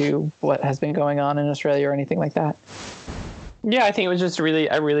this to what has been going on in Australia or anything like that? Yeah, I think it was just a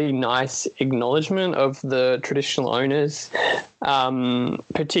really nice acknowledgement of the traditional owners,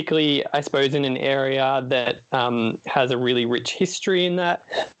 particularly, I suppose, in an area that has a really rich history in that.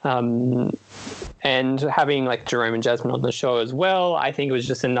 And having like Jerome and Jasmine on the show as well, I think it was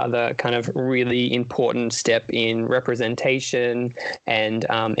just another kind of really important step in representation and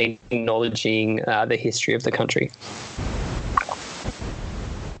acknowledging the history of the country.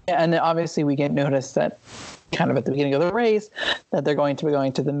 Yeah, and obviously we get notice that kind of at the beginning of the race that they're going to be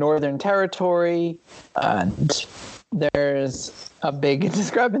going to the Northern Territory, and there's a big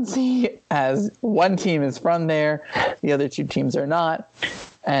discrepancy as one team is from there, the other 2 teams are not.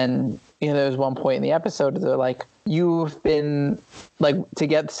 And there's one point in the episode they're like, you've been like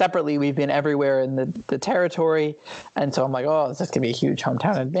together separately, we've been everywhere in the territory. And so I'm like, oh, this is gonna be a huge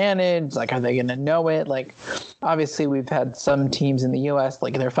hometown advantage. Like, are they gonna know it? Like, obviously we've had some teams in the US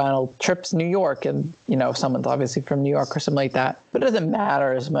like their final trip's New York, and someone's obviously from New York or something like that, but it doesn't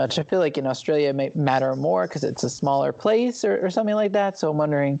matter as much. I feel like in Australia it may matter more because it's a smaller place or something like that. So I'm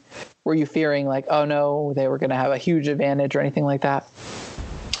wondering, were you fearing like, oh no, they were gonna have a huge advantage or anything like that?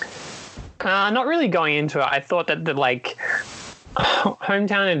 Not really going into it. I thought that the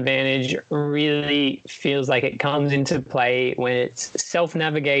hometown advantage really feels like it comes into play when it's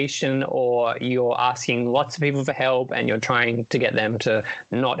self-navigation or you're asking lots of people for help and you're trying to get them to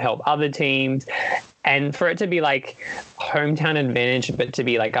not help other teams. And for it to be like hometown advantage, but to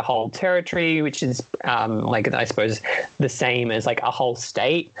be like a whole territory, which is like, I suppose, the same as like a whole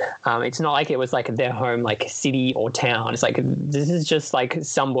state. It's not like it was like their home, like city or town. It's like, this is just like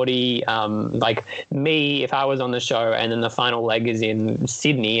somebody like me, if I was on the show and then the final leg is in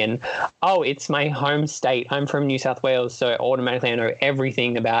Sydney and, oh, it's my home state. I'm from New South Wales. So automatically I know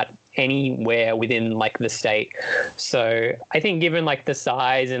everything about anywhere within like the state. So I think given like the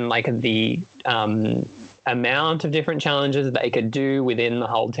size and like the amount of different challenges that they could do within the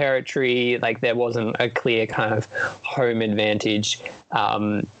whole territory, like there wasn't a clear kind of home advantage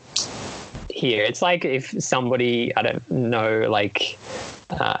here. It's like if somebody, I don't know, like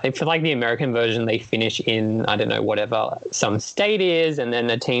if like the American version, they finish in, I don't know, whatever some state is, and then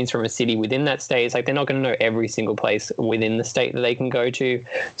the teams from a city within that state, it's like they're not going to know every single place within the state that they can go to.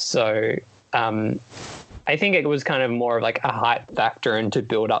 So I think it was kind of more of like a hype factor and to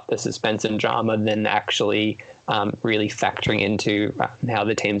build up the suspense and drama than actually really factoring into how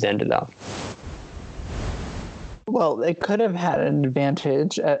the teams ended up. Well, they could have had an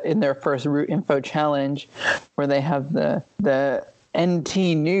advantage in their first Root Info challenge, where they have the NT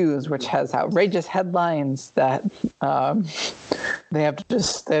News, which has outrageous headlines that they have to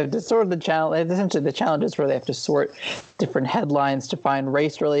sort the challenge. Essentially, the challenge is where they have to sort different headlines to find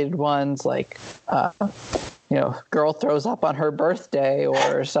race-related ones, like girl throws up on her birthday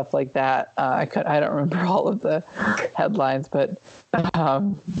or stuff like that. I don't remember all of the headlines, but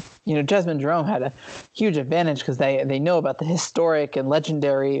Jesmyn Jerome had a huge advantage because they know about the historic and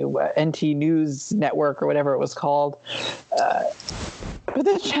legendary NT News Network or whatever it was called. But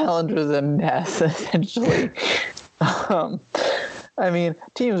the challenge was a mess, essentially. I mean,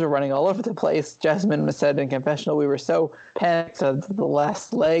 teams were running all over the place. Jesmyn said in confessional, we were so panicked of the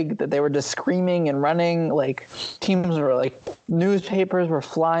last leg that they were just screaming and running. Like, teams were like, newspapers were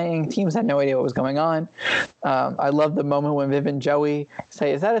flying. Teams had no idea what was going on. I love the moment when Viv and Joey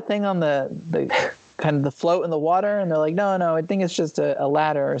say, is that a thing on the kind of the float in the water? And they're like, no, I think it's just a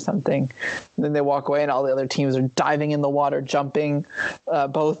ladder or something. And then they walk away and all the other teams are diving in the water, jumping.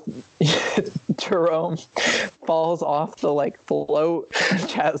 Both Jerome falls off the like float.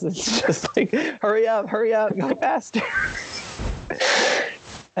 Chaz is just like, hurry up, go faster.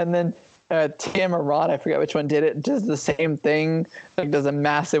 And then Tim or Rod, I forget which one did it, does the same thing, like does a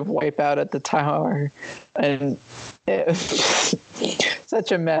massive wipeout at the tower. And it was just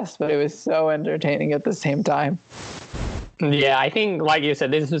such a mess, but it was so entertaining at the same time. Yeah, I think, like you said,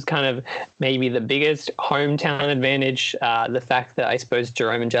 this was kind of maybe the biggest hometown advantage. The fact that I suppose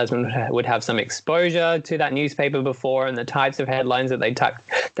Jerome and Jesmyn would have some exposure to that newspaper before and the types of headlines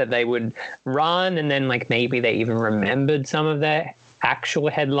that they would run, and then like maybe they even remembered some of their actual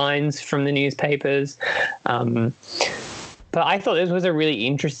headlines from the newspapers. But I thought this was a really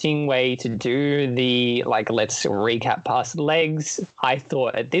interesting way to do the, like, let's recap past legs. I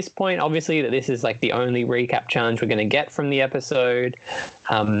thought at this point, obviously, that this is like the only recap challenge we're going to get from the episode.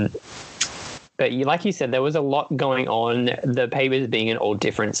 But like you said, there was a lot going on, the papers being in all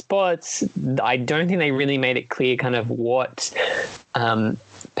different spots. I don't think they really made it clear kind of what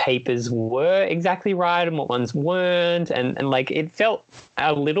papers were exactly right and what ones weren't. And like it felt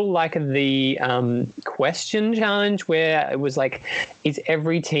a little like the question challenge where it was like, is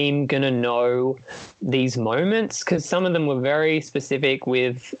every team going to know these moments? Because some of them were very specific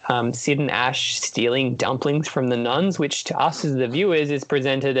with Sid and Ash stealing dumplings from the nuns, which to us as the viewers is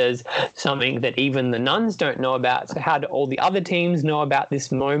presented as something that even the nuns don't know about. So how do all the other teams know about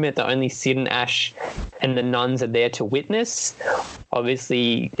this moment that only Sid and Ash and the nuns are there to witness?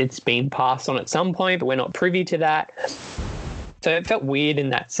 Obviously, it's been passed on at some point, but we're not privy to that. So it felt weird in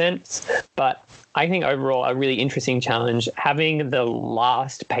that sense. But I think overall a really interesting challenge. Having the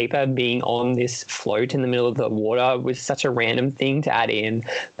last paper being on this float in the middle of the water was such a random thing to add in,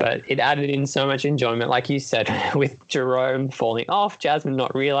 but it added in so much enjoyment, like you said, with Jerome falling off, Jesmyn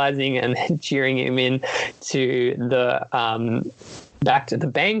not realizing and then cheering him in to the back to the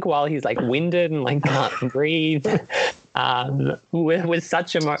bank while he's like winded and like can't breathe. Was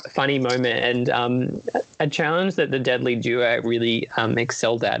such a funny moment and a challenge that the Deadly Duo really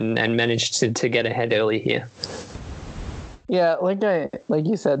excelled at and managed to get ahead early here. Yeah, like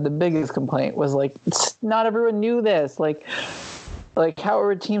you said, the biggest complaint was like not everyone knew this. Like how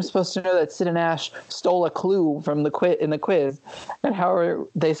are teams supposed to know that Sid and Ash stole a clue from the quiz, and how are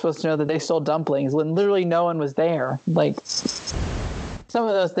they supposed to know that they stole dumplings when literally no one was there? Like some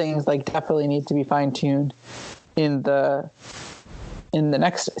of those things like definitely need to be fine-tuned in the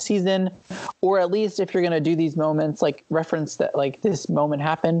next season, or at least if you're going to do these moments, like reference that like this moment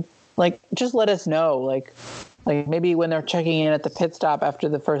happened, like just let us know, like maybe when they're checking in at the pit stop after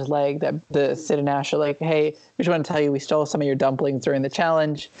the first leg, that the Sid and Ash are like, hey, we just want to tell you we stole some of your dumplings during the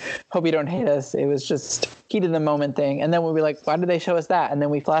challenge, hope you don't hate us, it was just heat of the moment thing. And then we'll be like, why did they show us that? And then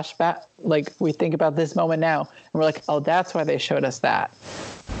we flash back, like we think about this moment now and we're like, oh, that's why they showed us that.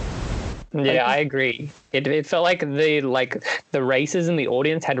 Yeah, I agree. It felt like the races and the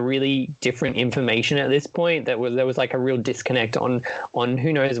audience had really different information at this point. There was like a real disconnect on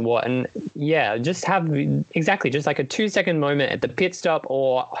who knows what. And yeah, just have just like a 2-second moment at the pit stop,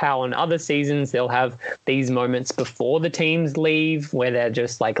 or how on other seasons they'll have these moments before the teams leave where they're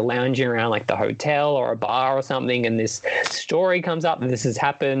just like lounging around like the hotel or a bar or something, and this story comes up that this has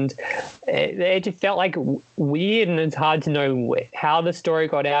happened. It just felt like weird, and it's hard to know how the story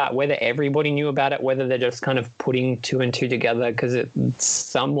got out, whether everybody knew about it, whether they're just kind of putting 2 and 2 together because it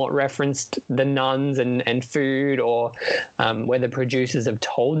somewhat referenced the nuns and food, or whether producers have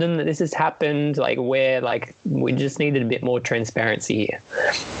told them that this has happened, like where like we just needed a bit more transparency here.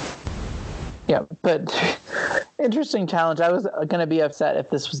 Yeah, but interesting challenge. I was going to be upset if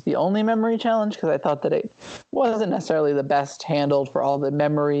this was the only memory challenge, because I thought that it wasn't necessarily the best handled for all the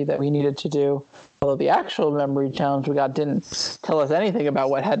memory that we needed to do. Although the actual memory challenge we got didn't tell us anything about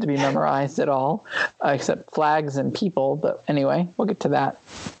what had to be memorized at all, except flags and people. But anyway, we'll get to that.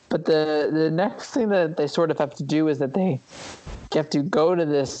 But the next thing that they sort of have to do is that they have to go to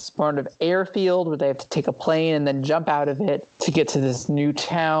this sort of airfield where they have to take a plane and then jump out of it to get to this new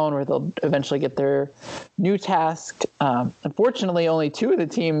town where they'll eventually get their new task. Unfortunately, only 2 of the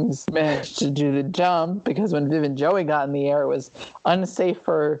teams managed to do the jump, because when Viv and Joey got in the air, it was unsafe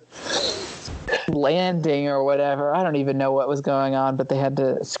for landing or whatever. I don't even know what was going on, but they had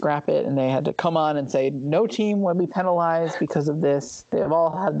to scrap it, and they had to come on and say no team will be penalized because of this. They've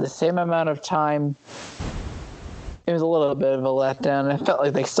all had the same amount of time. It was a little bit of a letdown. I felt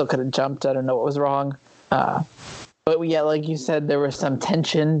like they still could have jumped. I don't know what was wrong. But yeah, like you said, there was some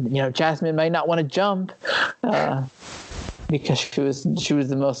tension. You know, Jasmine might not want to jump because she was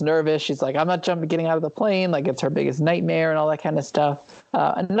the most nervous. She's like, I'm not getting out of the plane. Like, it's her biggest nightmare and all that kind of stuff.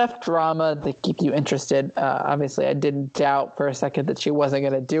 Enough drama to keep you interested. Obviously, I didn't doubt for a second that she wasn't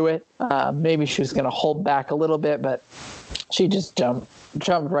going to do it. Maybe she was going to hold back a little bit, but she just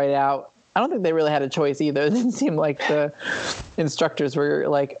jumped right out. I don't think they really had a choice either. It didn't seem like the instructors were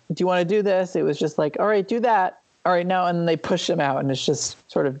like, do you want to do this? It was just like, all right, do that. All right, now. And then they push them out, and it's just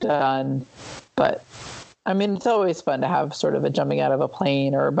sort of done. But, I mean, it's always fun to have sort of a jumping out of a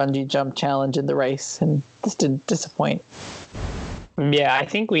plane or a bungee jump challenge in the race, and this didn't disappoint. Yeah, I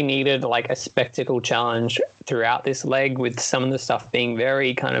think we needed like a spectacle challenge throughout this leg, with some of the stuff being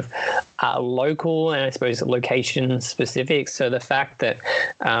very kind of local and I suppose location specific. So the fact that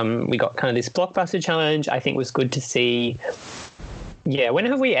we got kind of this blockbuster challenge, I think was good to see. Yeah, when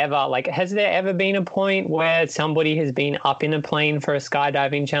have we ever, like, has there ever been a point where somebody has been up in a plane for a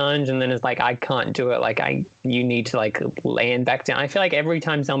skydiving challenge and then it's like, I can't do it, like, you need to, like, land back down? I feel like every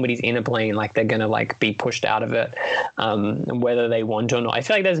time somebody's in a plane, like, they're going to, like, be pushed out of it, whether they want or not. I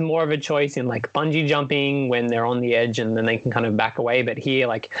feel like there's more of a choice in, like, bungee jumping when they're on the edge and then they can kind of back away. But here,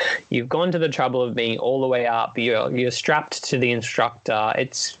 like, you've gone to the trouble of being all the way up, you're strapped to the instructor.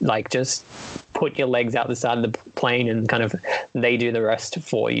 It's, like, just put your legs out the side of the plane and kind of they do the rest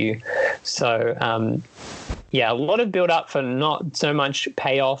for you. So, yeah, a lot of build up for not so much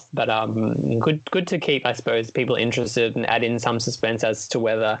payoff, but good to keep, I suppose, people interested and add in some suspense as to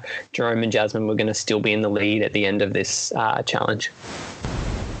whether Jerome and Jasmine were going to still be in the lead at the end of this challenge.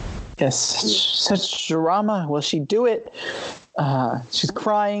 Yes, such drama. Will she do it? She's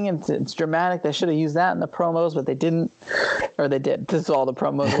crying and it's dramatic. They should have used that in the promos, but they didn't. Or they did. This is all the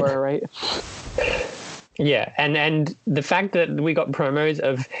promos were, right? Yeah, and the fact that we got promos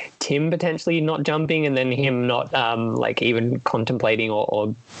of Tim potentially not jumping and then him not like even contemplating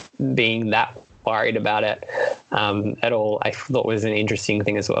or being that worried about it at all, I thought was an interesting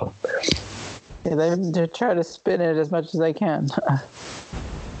thing as well. Yeah, they try to spin it as much as they can.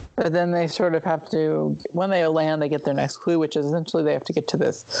 But then they sort of have to, when they land, they get their next clue, which is essentially they have to get to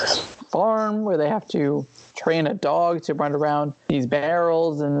this farm where they have to train a dog to run around these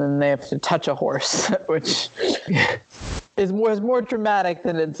barrels, and then they have to touch a horse, which is more dramatic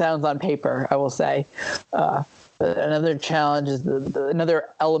than it sounds on paper, I will say. Another challenge is another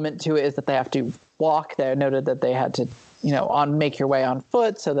element to it is that they have to walk. They noted that they had to, make your way on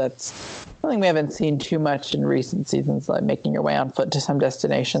foot. So that's something we haven't seen too much in recent seasons, like making your way on foot to some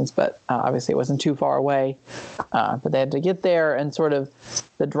destinations. But obviously it wasn't too far away. But they had to get there, and sort of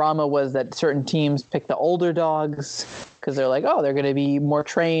the drama was that certain teams picked the older dogs because they're like, oh, they're going to be more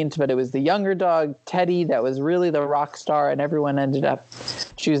trained. But it was the younger dog, Teddy, that was really the rock star, and everyone ended up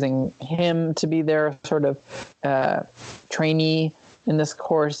choosing him to be their sort of trainee in this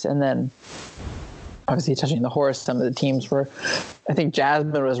course. And then obviously touching the horse, some of the teams were, I think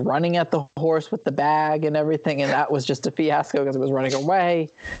Jasmine was running at the horse with the bag and everything, and that was just a fiasco because it was running away.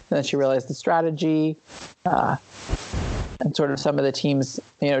 And then she realized the strategy. and sort of some of the teams,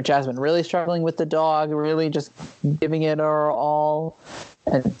 Jasmine really struggling with the dog, really just giving it her all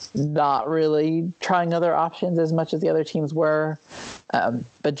and not really trying other options as much as the other teams were.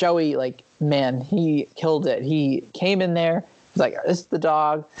 But Joey, man, he killed it. He came in there. He's like, this is the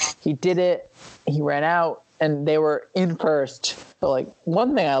dog. He did it. He ran out, and they were in first. So,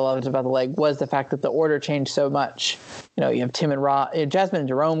 one thing I loved about the leg was the fact that the order changed so much. You have Tim and Rod. Jasmine and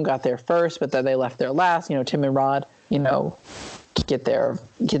Jerome got there first, but then they left there last. Tim and Rod, get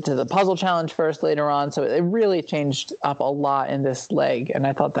to the puzzle challenge first later on. So it really changed up a lot in this leg, and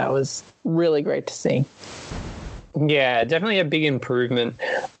I thought that was really great to see. Yeah, definitely a big improvement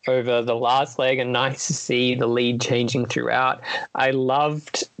over the last leg, and nice to see the lead changing throughout. I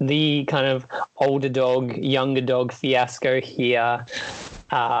loved the kind of older dog, younger dog fiasco here.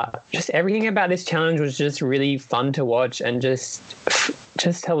 Just everything about this challenge was just really fun to watch and just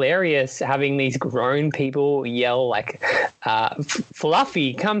hilarious, having these grown people yell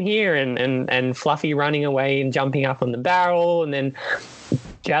Fluffy, come here, and Fluffy running away and jumping up on the barrel, and then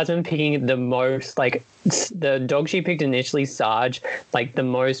Jasmine picking the most, the dog she picked initially, Sarge, the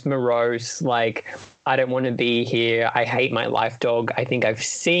most morose, I don't want to be here, I hate my life dog. I think I've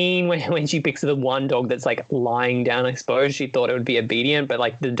seen when she picks the one dog that's lying down, I suppose she thought it would be obedient, but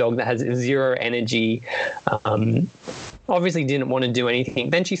the dog that has zero energy, obviously didn't want to do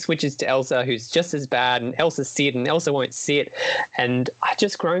anything. Then she switches to Elsa, who's just as bad, and Elsa sit, and Elsa won't sit. And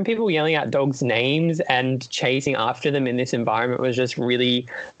just grown people yelling out dogs' names and chasing after them in this environment was just really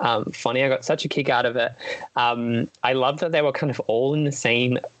funny. I got such a kick out of it. I love that they were kind of all in the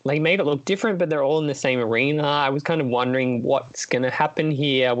same, made it look different, but they're all in the same arena. I was kind of wondering what's going to happen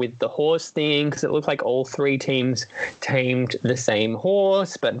here with the horse thing, because it looked like all three teams tamed the same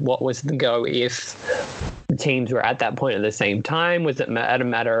horse, but what was the go if the teams were at that point at the same time? Was it a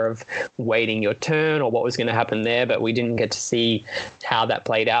matter of waiting your turn, or what was going to happen there? But we didn't get to see how that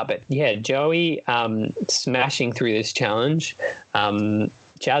played out. But yeah, Joey smashing through this challenge.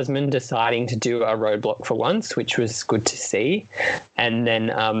 Jasmine deciding to do a roadblock for once, which was good to see. And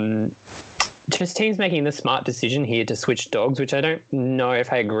then just teams making the smart decision here to switch dogs, which I don't know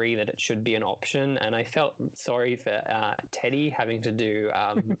if I agree that it should be an option. And I felt sorry for Teddy having to do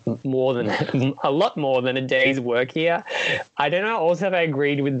a lot more than a day's work here. I don't know also if I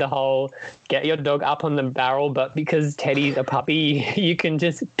agreed with the whole get your dog up on the barrel, but because Teddy's a puppy, you can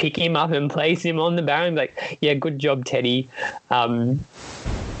just pick him up and place him on the barrel and be like, yeah, good job, Teddy.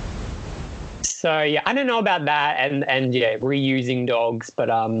 So, yeah, I don't know about that and yeah, reusing dogs, but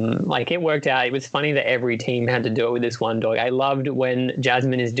it worked out. It was funny that every team had to do it with this one dog. I loved when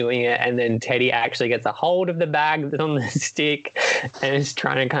Jasmine is doing it and then Teddy actually gets a hold of the bag that's on the stick and is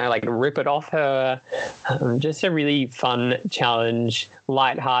trying to kind of rip it off her. Just a really fun challenge,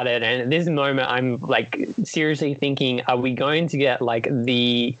 lighthearted. And at this moment, I'm seriously thinking, are we going to get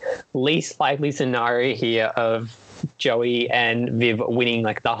the least likely scenario here of Joey and Viv winning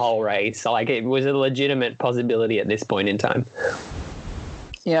the whole race? So it was a legitimate possibility at this point in time.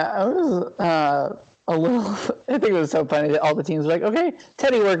 Yeah, I was a little. I think it was so funny that all the teams were like, "Okay,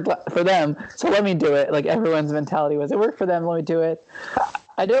 Teddy worked for them, so let me do it." Everyone's mentality was, "It worked for them, let me do it."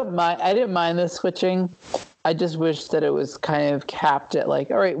 I didn't mind the switching. I just wish that it was kind of capped at all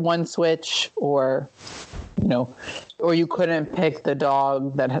right, one switch, or or you couldn't pick the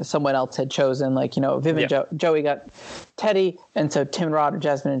dog that someone else had chosen. Viv and Joey got Teddy, and so Tim and Rod,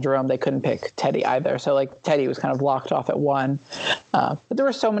 Jasmine and Jerome, they couldn't pick Teddy either. So Teddy was kind of locked off at one. But there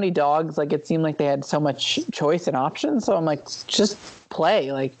were so many dogs, it seemed like they had so much choice and options. So I'm just play.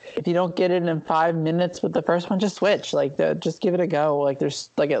 If you don't get it in 5 minutes with the first one, just switch. Just give it a go.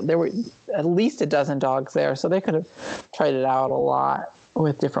 There were at least a dozen dogs there, so they could have tried it out a lot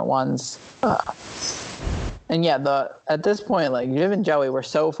with different ones. And yeah, at this point, Viv and Joey were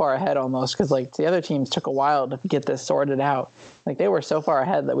so far ahead almost because the other teams took a while to get this sorted out. They were so far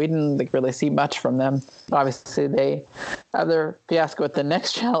ahead that we didn't really see much from them. But obviously, they have their fiasco with the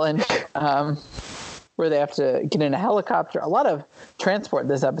next challenge, where they have to get in a helicopter. A lot of transport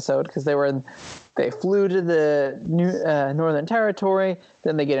this episode because they flew to the Northern Territory,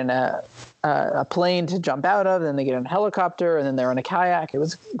 then they get in a plane to jump out of, then they get in a helicopter, and then they're in a kayak. It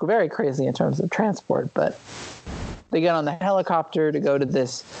was very crazy in terms of transport, but they get on the helicopter to go to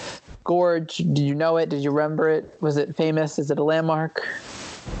this gorge. Did you know it? Did you remember it? Was it famous? Is it a landmark?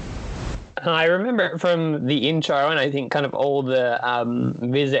 I remember it from the intro, and I think kind of all the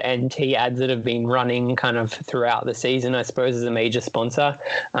Visit NT ads that have been running kind of throughout the season, I suppose, as a major sponsor.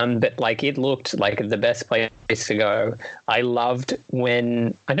 But it looked like the best place to go. I loved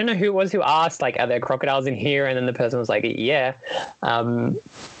when, I don't know who it was who asked, are there crocodiles in here? And then the person was like, yeah.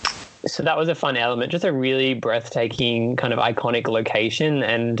 so that was a fun element, just a really breathtaking kind of iconic location,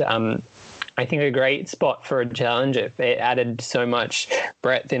 and I think a great spot for a challenge. It added so much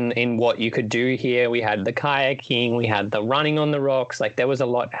breadth in what you could do here. We had the kayaking, we had the running on the rocks. Like, there was a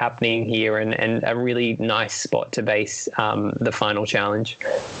lot happening here, and a really nice spot to base the final challenge.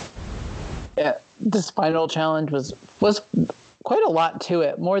 Yeah, this final challenge was quite a lot to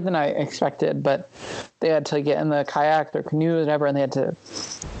it, more than I expected. But they had to get in the kayak, their canoe, whatever, and they had to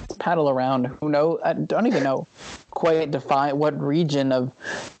paddle around. I don't even know quite define what region of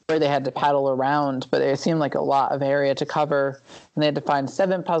where they had to paddle around, but it seemed like a lot of area to cover, and they had to find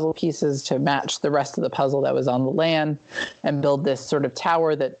 7 puzzle pieces to match the rest of the puzzle that was on the land and build this sort of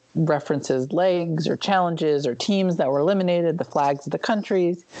tower that references legs or challenges or teams that were eliminated, the flags of the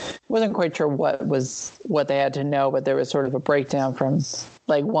countries. Wasn't quite sure what they had to know, but there was sort of a breakdown from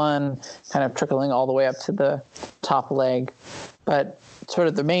leg 1 kind of trickling all the way up to the top leg. But sort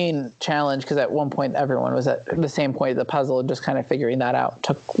of the main challenge, because at one point everyone was at the same point of the puzzle, just kind of figuring that out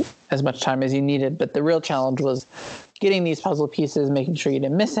took as much time as you needed. But the real challenge was getting these puzzle pieces, making sure you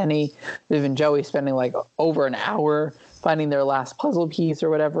didn't miss any. Viv and Joey spending like over an hour finding their last puzzle piece or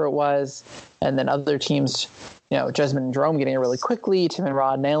whatever it was. And then other teams, Jasmine and Jerome getting it really quickly, Tim and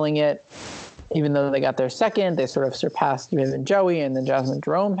Rod nailing it. Even though they got their second, they sort of surpassed Viv and Joey, and then Jasmine and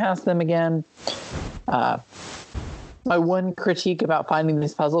Jerome passed them again. My one critique about finding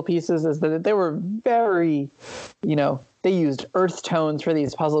these puzzle pieces is that they were very, they used earth tones for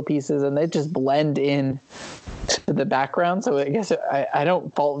these puzzle pieces, and they just blend in to the background. So I guess I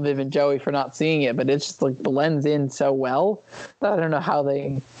don't fault Viv and Joey for not seeing it, but it just like blends in so well that I don't know how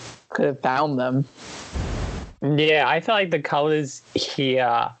they could have found them. Yeah, I feel like the colors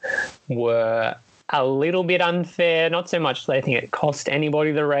here were a little bit unfair. Not so much that I think it cost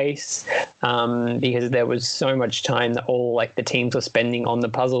anybody the race, because there was so much time that all like the teams were spending on the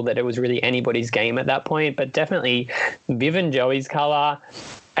puzzle that it was really anybody's game at that point. But definitely Viv and Joey's color,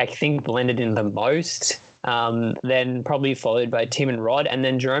 I think, blended in the most. Then probably followed by Tim and Rod, and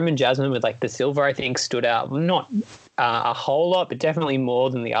then Jerome and Jasmine with like the silver, I think, stood out. Not a whole lot, but definitely more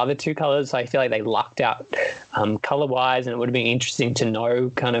than the other two colors. So I feel like they lucked out color-wise, and it would have been interesting to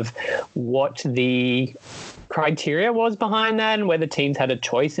know kind of what the criteria was behind that and whether teams had a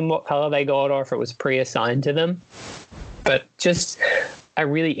choice in what color they got or if it was pre-assigned to them. But just a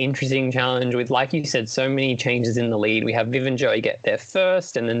really interesting challenge with, like you said, so many changes in the lead. We have Viv and Joey get there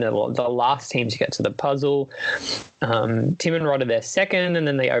first, and then the last team to get to the puzzle. Tim and Rod are there second, and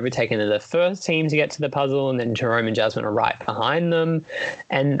then they overtake into the first team to get to the puzzle, and then Jerome and Jasmine are right behind them.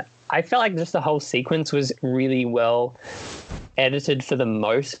 And I felt like just the whole sequence was really well edited for the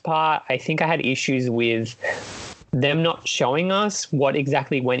most part. I think I had issues with them not showing us what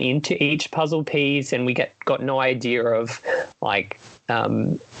exactly went into each puzzle piece, and we got no idea of like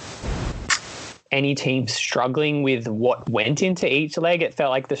any team struggling with what went into each leg. It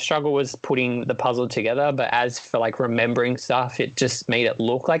felt like the struggle was putting the puzzle together, but as for like remembering stuff, it just made it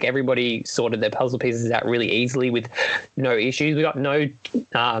look like everybody sorted their puzzle pieces out really easily with no issues. We got no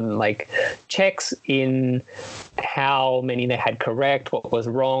like checks in how many they had correct, what was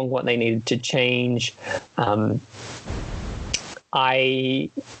wrong, what they needed to change. I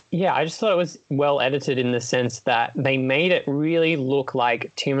just thought it was well edited in the sense that they made it really look like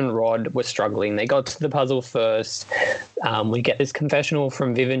Tim and Rod were struggling. They got to the puzzle first. We get this confessional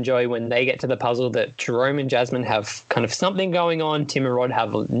from Viv and Joey when they get to the puzzle that Jerome and Jasmine have kind of something going on. Tim and Rod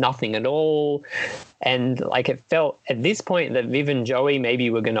have nothing at all. And like it felt at this point that Viv and Joey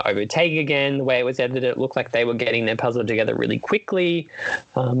maybe were going to overtake again. The way it was edited, it looked like they were getting their puzzle together really quickly.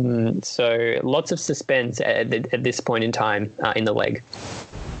 So lots of suspense at this point in time in the leg.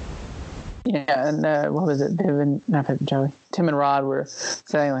 Yeah, and what was it? Not Viv and Joey. Tim and Rod were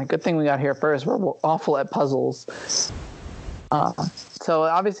saying, like, good thing we got here first. We're awful at puzzles. So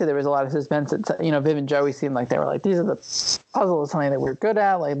obviously there was a lot of suspense. Viv and Joey seemed like they were like, these are the puzzles, something that we're good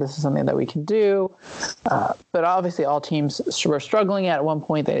at. Like, this is something that we can do. But obviously all teams were struggling at one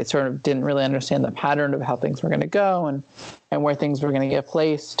point. They sort of didn't really understand the pattern of how things were going to go and where things were going to get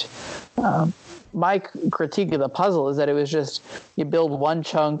placed. My critique of the puzzle is that it was just you build one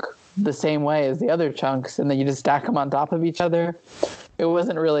chunk the same way as the other chunks, and then you just stack them on top of each other. It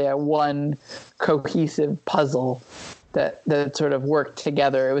wasn't really a one cohesive puzzle that sort of worked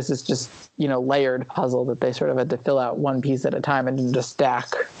together. It was just layered puzzle that they sort of had to fill out one piece at a time and just stack.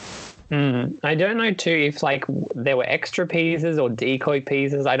 I don't know too if like there were extra pieces or decoy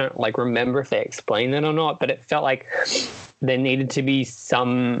pieces. I don't like remember if they explained that or not, but it felt like there needed to be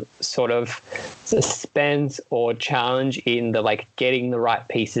some sort of suspense or challenge in the like getting the right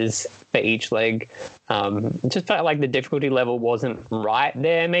pieces for each leg. It just felt like the difficulty level wasn't right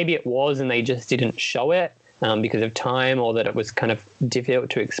there. Maybe it was and they just didn't show it. Because of time, or that it was kind of difficult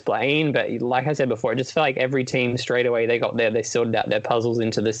to explain. But like I said before, it just felt like every team straight away they got there, they sorted out their puzzles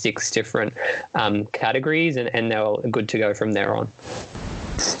into the 6 different categories, and they were good to go from there on.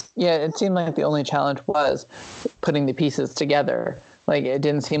 Yeah, it seemed like the only challenge was putting the pieces together. Like, it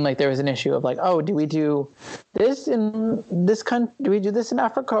didn't seem like there was an issue of like, oh, do we do this in this country? Do we do this in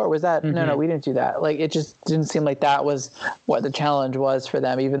Africa? Or was that, no, we didn't do that. Like, it just didn't seem like that was what the challenge was for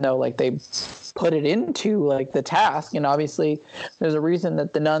them, even though like they put it into like the task. And obviously there's a reason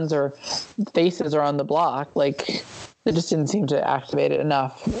that the nuns are faces are on the block. Like, it just didn't seem to activate it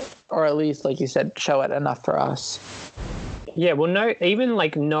enough, or at least, like you said, show it enough for us. Yeah, well,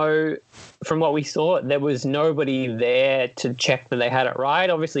 from what we saw, there was nobody there to check that they had it right.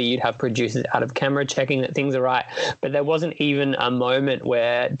 Obviously, you'd have producers out of camera checking that things are right, but there wasn't even a moment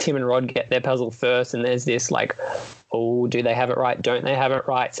where Tim and Rod get their puzzle first and there's this like, oh, do they have it right? Don't they have it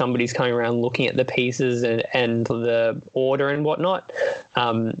right? Somebody's coming around looking at the pieces and the order and whatnot.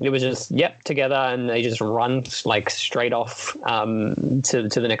 It was just, together, and they just run like straight off to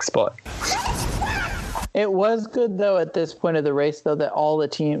the next spot. It was good, though, at this point of the race, though, that all the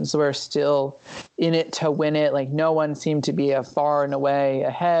teams were still in it to win it. Like, no one seemed to be far and away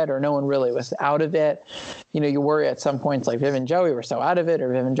ahead, or no one really was out of it. You know, you worry at some points, like Viv and Joey were so out of it,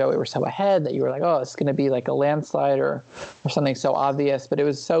 or Viv and Joey were so ahead that you were like, oh, it's going to be like a landslide or something so obvious. But it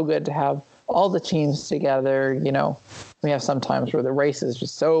was so good to have all the teams together. You know, we have some times where the race is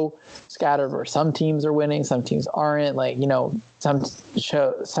just so scattered, where some teams are winning, some teams aren't. Like, you know, some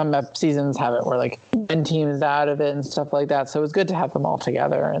seasons have it where like one team is out of it and stuff like that. So it was good to have them all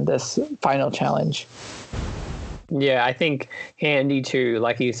together in this final challenge. Yeah, I think handy too,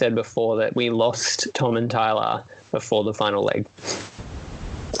 like you said before, that we lost Tom and Tyler before the final leg.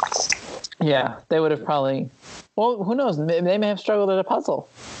 Yeah, they would have probably, well, who knows? They may have struggled at a puzzle.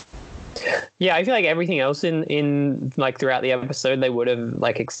 Yeah, I feel like everything else in like throughout the episode they would have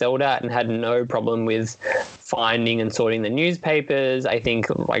like excelled at and had no problem with finding and sorting the newspapers. I think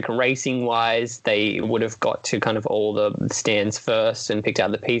like racing wise they would have got to kind of all the stands first and picked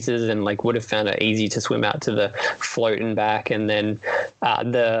out the pieces and like would have found it easy to swim out to the float and back. And then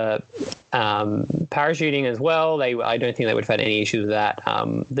the parachuting as well, I don't think they would have had any issues with that.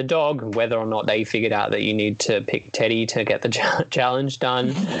 The dog, whether or not they figured out that you need to pick Teddy to get the challenge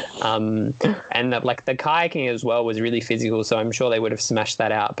done. And that like the kayaking as well was really physical, so I'm sure they would have smashed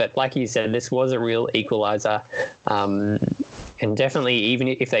that out. But like you said, this was a real equalizer, and definitely even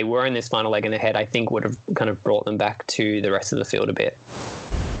if they were in this final leg and ahead, I think would have kind of brought them back to the rest of the field a bit.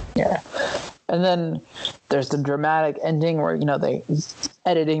 Yeah. And then there's the dramatic ending where, you know, they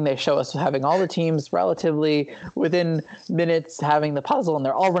show us having all the teams relatively within minutes having the puzzle, and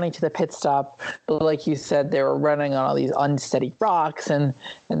they're all running to the pit stop. But like you said, they were running on all these unsteady rocks, and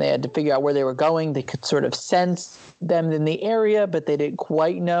they had to figure out where they were going. They could sort of sense them in the area, but they didn't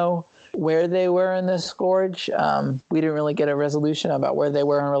quite know where they were in this gorge. We didn't really get a resolution about where they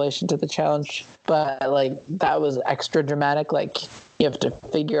were in relation to the challenge, but like that was extra dramatic. Like, you have to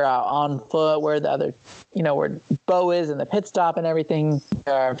figure out on foot where the other, you know, where Bo is and the pit stop and everything.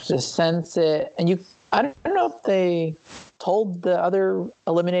 You have to sense it. And I don't know if they told the other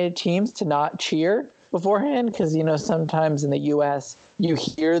eliminated teams to not cheer beforehand, because, you know, sometimes in the U.S. you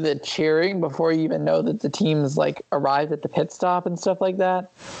hear the cheering before you even know that the team's like arrived at the pit stop and stuff like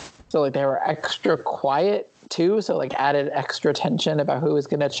that. So like they were extra quiet too. So like added extra tension about who was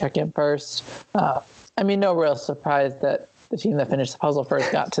going to check in first. I mean, no real surprise that the team that finished the puzzle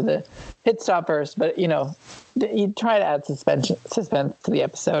first got to the pit stop first, but you know, you try to add suspense to the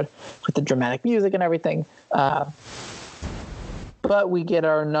episode with the dramatic music and everything. But we get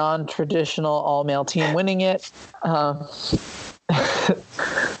our non-traditional all-male team winning it. And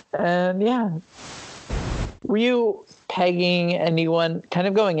yeah, were you pegging anyone kind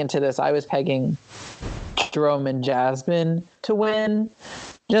of going into this? I was pegging Jerome and Jasmine to win,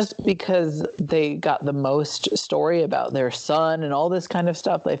 just because they got the most story about their son and all this kind of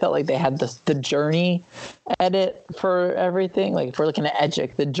stuff. They felt like they had the journey edit for everything. Like if we're looking at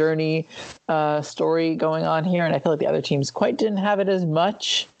Edgic, the journey story going on here. And I feel like the other teams quite didn't have it as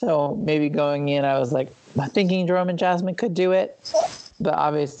much. So maybe going in, I was like thinking Jerome and Jasmine could do it. but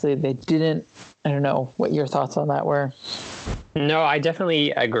obviously they didn't. I don't know what your thoughts on that were. No, I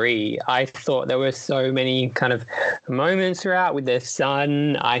definitely agree. I thought there were so many kind of moments throughout with their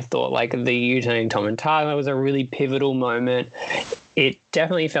son. I thought like the U-turning Tom and Tyler was a really pivotal moment. It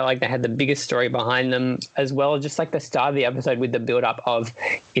definitely felt like they had the biggest story behind them, as well as just like the start of the episode with the build-up of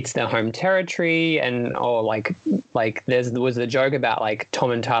it's their home territory, and there was the joke about like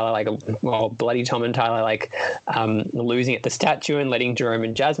Tom and Tyler, bloody Tom and Tyler, losing at the statue and letting Jerome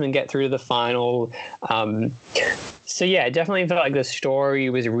and Jasmine get through to the final. So yeah, it definitely felt like the story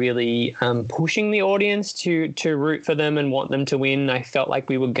was really pushing the audience to root for them and want them to win. I felt like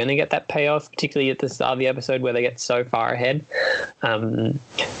we were going to get that payoff, particularly at the start of the episode where they get so far ahead.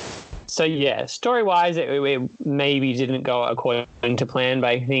 So yeah, story-wise, it maybe didn't go according to plan, but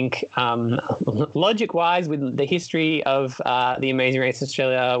I think logic-wise, with the history of The Amazing Race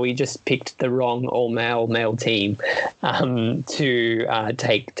Australia, we just picked the wrong all-male team to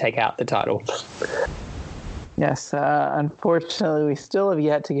take out the title. Yes, unfortunately, we still have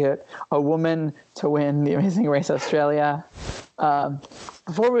yet to get a woman to win The Amazing Race Australia.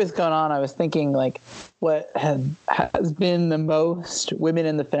 Before we was going on, I was thinking like what has been the most women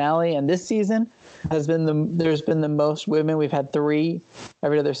in the finale, and this season there's been the most women. We've had 3.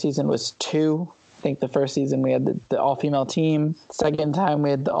 Every other season was 2. I think the first season we had the all-female team. Second time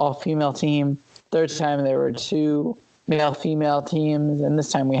we had the all-female team. Third time there were 2 male-female teams, and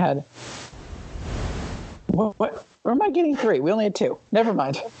this time we had. What? Or am I getting 3? We only had 2. Never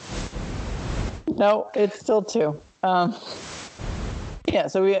mind. No, it's still 2. Yeah,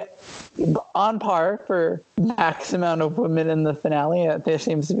 so we on par for max amount of women in the finale. There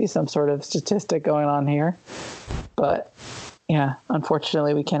seems to be some sort of statistic going on here, but yeah,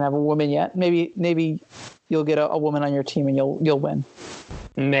 unfortunately, we can't have a woman yet. Maybe you'll get a woman on your team and you'll win.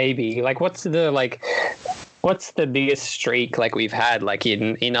 Maybe. What's the biggest streak we've had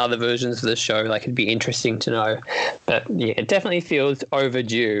in other versions of the show? It'd be interesting to know. But yeah, it definitely feels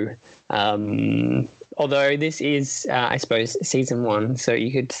overdue. Although this is, I suppose, season 1, so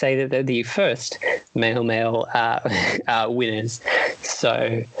you could say that they're the first male winners.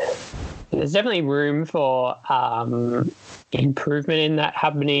 So there's definitely room for improvement in that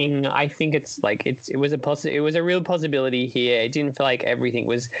happening. I think it was a real possibility here. It didn't feel like everything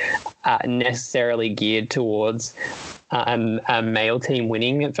was necessarily geared towards a male team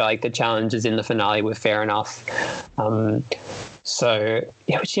winning. It felt like the challenges in the finale were fair enough. So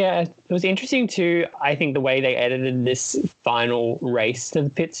it was interesting too. I think the way they edited this final race to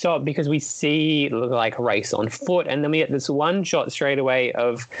the pit stop, because we see a race on foot, and then we get this one shot straight away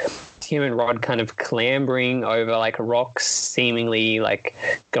of Tim and Rod kind of clambering over rocks, seemingly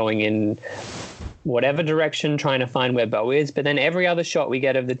going in whatever direction, trying to find where Bo is. But then every other shot we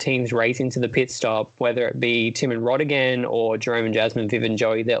get of the teams racing to the pit stop, whether it be Tim and Rod again or Jerome and Jasmine, Viv and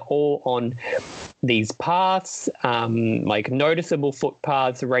Joey, they're all on these paths, noticeable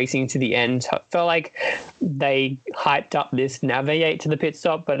footpaths racing to the end. So it felt like they hyped up this navigate to the pit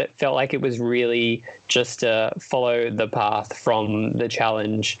stop, but it felt like it was really just to follow the path from the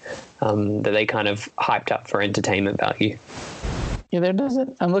challenge that they kind of hyped up for entertainment value. Yeah,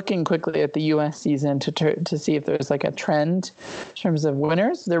 I'm looking quickly at the U.S. season to see if there's a trend in terms of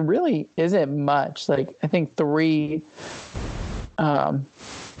winners. There really isn't much. I think 3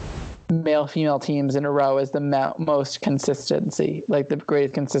 male-female teams in a row is the most consistency, the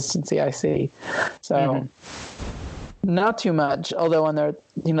greatest consistency I see. So not too much. Although on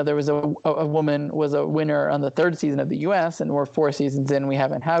there was a woman was a winner on the 3rd season of the U.S. and we're 4 seasons in, we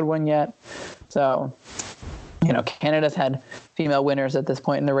haven't had one yet. So. Canada's had female winners at this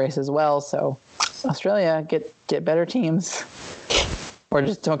point in the race as well. So Australia, get better teams, or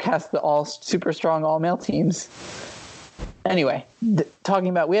just don't cast the all super strong all male teams. Anyway, we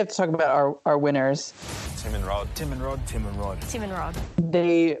have to talk about our winners. Tim and Rod.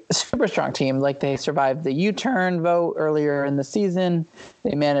 They super strong team. They survived the U-turn vote earlier in the season.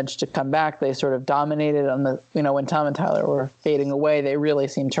 They managed to come back. They sort of dominated on the when Tom and Tyler were fading away. They really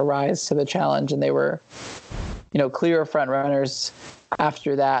seemed to rise to the challenge, and they were clear front runners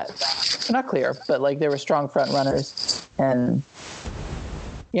after that. Not clear, but they were strong front runners. And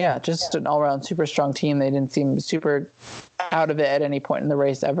yeah, just an all-around super strong team. They didn't seem super out of it at any point in the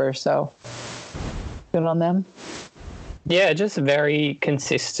race ever. So good on them. Yeah, just very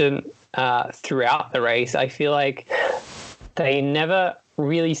consistent throughout the race. I feel like they never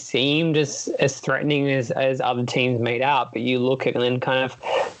really seemed as threatening as other teams made out, but you look at them kind of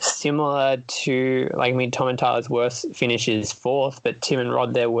similar to Tom and Tyler's worst finish is 4th, but Tim and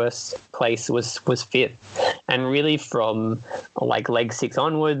Rod, their worst place was 5th, And really from like leg 6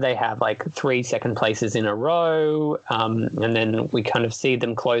 onward, they have like 3 second places in a row. And then we kind of see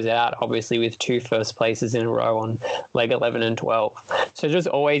them close out, obviously, with 2 first places in a row on leg 11 and 12. So just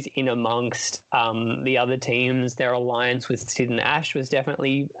always in amongst the other teams. Their alliance with Sid and Ash was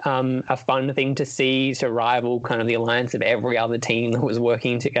definitely a fun thing to see, to rival kind of the alliance of every other team that was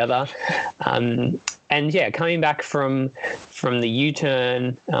working together. And yeah, coming back from the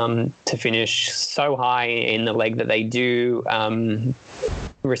U-turn to finish so high in the leg that they do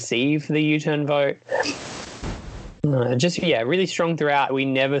receive the U-turn vote. Really strong throughout. We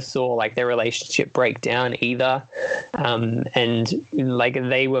never saw like their relationship break down either. And like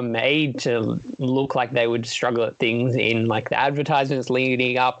they were made to look like they would struggle at things in like the advertisements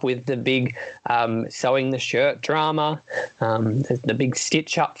leading up with the big sewing the shirt drama, the big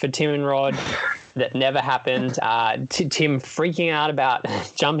stitch up for Tim and Rod. That never happened. Tim freaking out about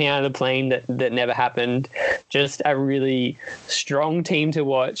jumping out of the plane that never happened. Just a really strong team to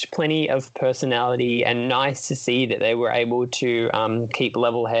watch, plenty of personality, and nice to see that they were able to keep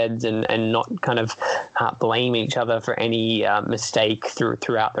level heads and not kind of blame each other for any mistake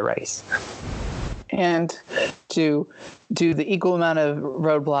throughout the race. And to do the equal amount of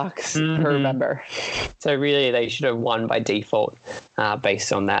roadblocks per member. So really they should have won by default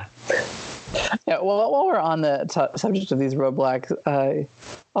based on that. Yeah, well, while we're on the subject of these roadblocks,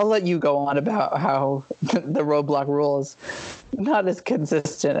 I'll let you go on about how the roadblock rule is not as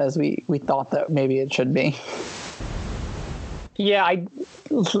consistent as we thought that maybe it should be. Yeah,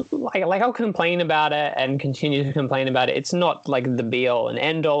 I'll complain about it and continue to complain about it. It's not like the be all and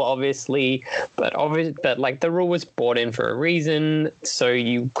end all, obviously, but like the rule was brought in for a reason. So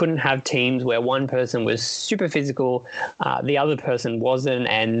you couldn't have teams where one person was super physical, the other person wasn't,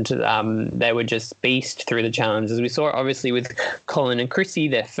 and they would just beast through the challenges. We saw it obviously with Colin and Chrissy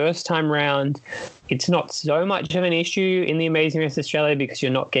their first time round. It's not so much of an issue in the Amazing Race Australia because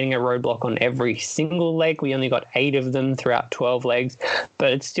you're not getting a roadblock on every single leg. We only got 8 of them throughout 12 legs,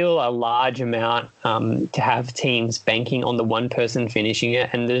 but it's still a large amount to have teams banking on the one person finishing it.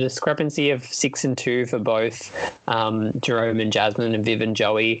 And the discrepancy of 6 and 2 for both Jerome and Jasmine and Viv and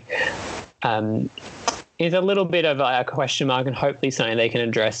Joey is a little bit of a question mark, and hopefully something they can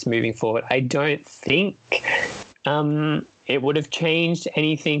address moving forward. I don't think it would have changed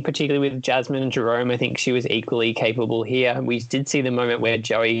anything, particularly with Jasmine and Jerome. I think she was equally capable here. We did see the moment where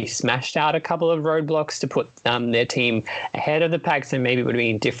Joey smashed out a couple of roadblocks to put their team ahead of the pack, so maybe it would have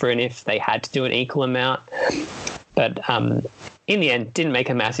been different if they had to do an equal amount. But in the end, didn't make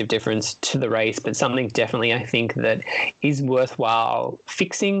a massive difference to the race, but something definitely I think that is worthwhile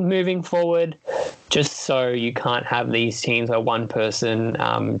fixing moving forward, just so you can't have these teams where one person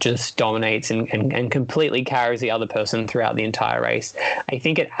just dominates and completely carries the other person throughout the entire race. I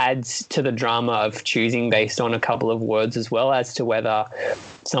think it adds to the drama of choosing based on a couple of words as well as to whether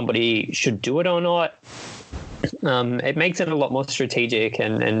somebody should do it or not. It makes it a lot more strategic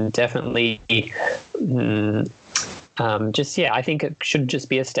and definitely... I think it should just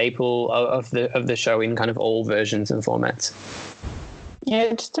be a staple of the show in kind of all versions and formats.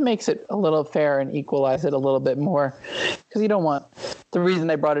 Yeah, just to makes it a little fair and equalize it a little bit more, because you don't want. The reason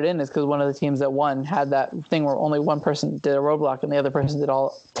they brought it in is because one of the teams that won had that thing where only one person did a roadblock and the other person did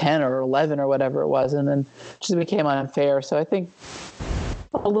all 10 or 11 or whatever it was, and then it just became unfair. So I think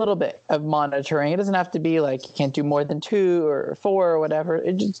a little bit of monitoring. It doesn't have to be like you can't do more than 2 or 4 or whatever.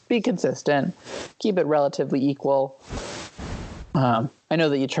 It just be consistent, keep it relatively equal. I know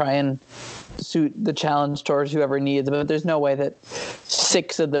that you try and suit the challenge towards whoever needs, but there's no way that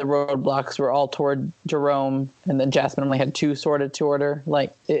 6 of the roadblocks were all toward Jerome and then Jasmine only had 2 sorted to order.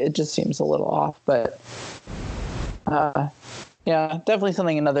 Like it just seems a little off, but yeah,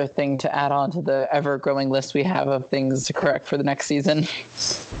 definitely another thing to add on to the ever-growing list we have of things to correct for the next season.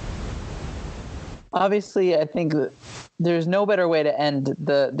 Obviously, I think that there's no better way to end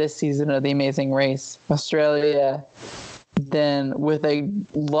this season of The Amazing Race Australia than with a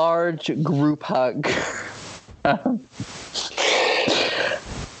large group hug. I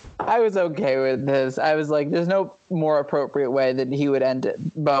was okay with this. I was like, there's no more appropriate way that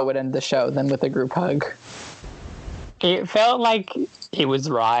Bo would end the show than with a group hug. It felt like it was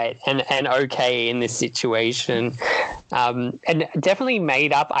right and okay in this situation. And definitely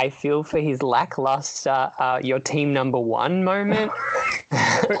made up, I feel, for his lackluster your team number 1 moment.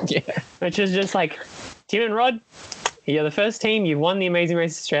 Yeah. Which is just like, Tim and Rod, you're the first team, you've won the Amazing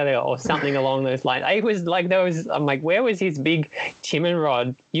Race Australia, or something along those lines. I was like, I'm like, where was his big Tim and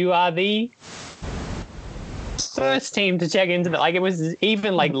Rod? You are the... first team to check into it was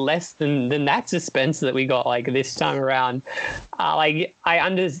even like less than that suspense that we got like this time around. Like I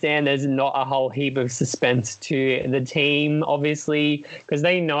understand there's not a whole heap of suspense to the team, obviously, because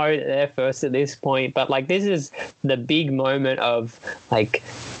they know that they're first at this point, but like this is the big moment of like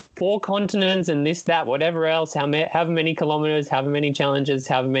 4 continents and this, that, whatever else, however many kilometers, however many challenges,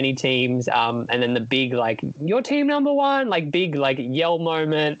 however many teams, and then the big, like, your team number 1, like, big, like, yell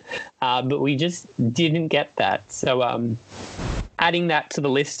moment, but we just didn't get that. So adding that to the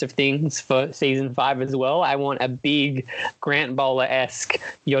list of things for season 5 as well, I want a big Grant Bowler-esque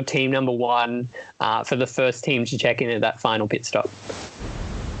your team number 1 for the first team to check into that final pit stop.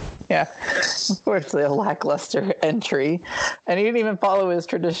 Yeah, unfortunately, a lackluster entry, and he didn't even follow his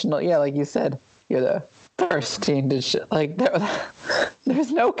traditional. Yeah, like you said, you're the first team to like.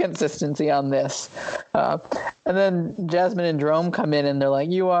 There's no consistency on this, and then Jasmine and Jerome come in, and they're like,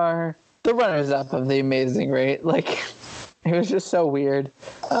 "You are the runners-up of the Amazing Race." Like, it was just so weird.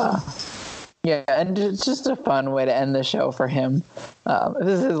 Yeah, and it's just a fun way to end the show for him. If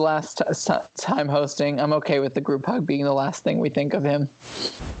this is his last time hosting, I'm okay with the group hug being the last thing we think of him.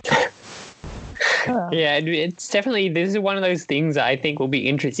 Yeah, it's definitely, this is one of those things that I think will be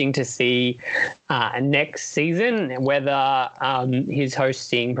interesting to see next season, whether his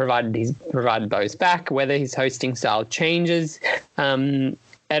hosting, provided Bo's back, whether his hosting style changes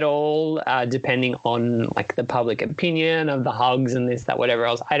at all, depending on like the public opinion of the hugs and this, that, whatever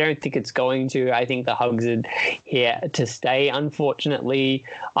else. I don't think it's going to. I think the hugs are here to stay, unfortunately.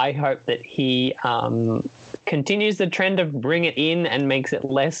 I hope that he continues the trend of bring it in and makes it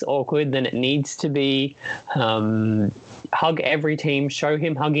less awkward than it needs to be. Hug every team, show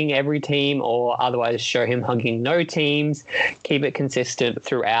him hugging every team, or otherwise show him hugging no teams. Keep it consistent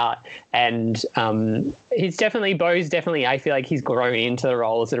throughout. And Bo's definitely, I feel like he's grown into the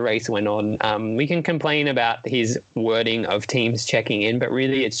role as the race went on. We can complain about his wording of teams checking in, but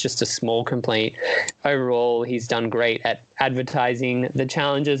really it's just a small complaint. Overall, he's done great at advertising. The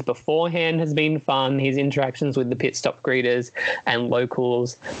challenges beforehand has been fun. His interactions with the pit stop greeters and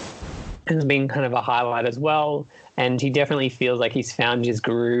locals has been kind of a highlight as well. And he definitely feels like he's found his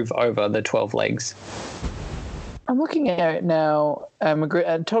groove over the 12 legs. I'm looking at it now. I'm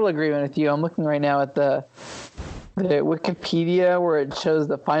in total agreement with you. I'm looking right now at the Wikipedia where it shows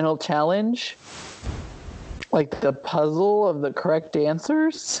the final challenge, like the puzzle of the correct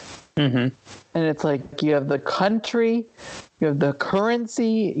answers. Mm-hmm. And it's like you have the country, you have the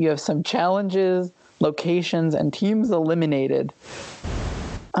currency, you have some challenges, locations, and teams eliminated.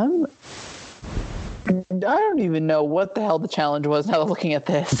 I don't even know what the hell the challenge was now looking at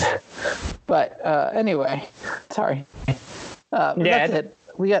this. But anyway, sorry. That's it.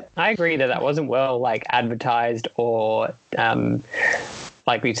 I agree that wasn't well like advertised or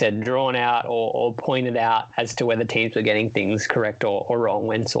like we said, drawn out or pointed out as to whether teams were getting things correct or wrong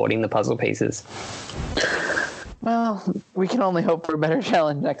when sorting the puzzle pieces. Well, we can only hope for a better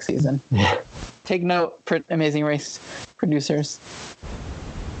challenge next season. Take note, Amazing Race producers.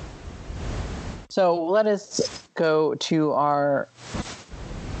 So let us go to our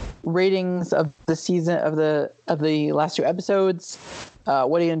ratings of the season of the last 2 episodes.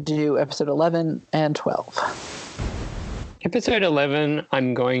 What are you going to do? Episode 11 and 12. Episode 11,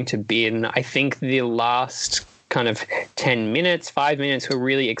 I'm going to bin. I think the last kind of 10 minutes, 5 minutes were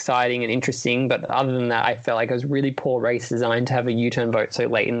really exciting and interesting. But other than that, I felt like it was really poor race design to have a U-turn vote so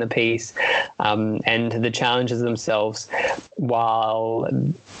late in the piece. And the challenges themselves, while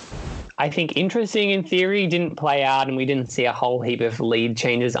I think interesting in theory, didn't play out, and we didn't see a whole heap of lead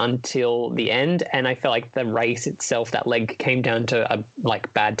changes until the end. And I felt like the race itself, that leg came down to a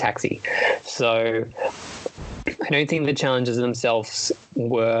bad taxi. So I don't think the challenges themselves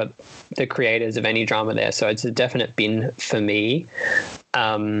were the creators of any drama there. So it's a definite bin for me.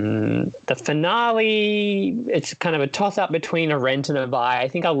 The finale, it's kind of a toss-up between a rent and a buy. I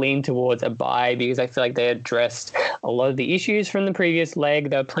think I'll lean towards a buy because I feel like they addressed a lot of the issues from the previous leg.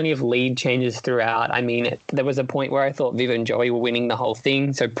 There were plenty of lead changes throughout. I mean, there was a point where I thought Viv and Joey were winning the whole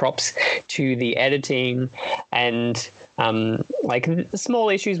thing, so props to the editing and small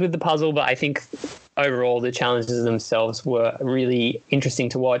issues with the puzzle, but I think overall the challenges themselves were really interesting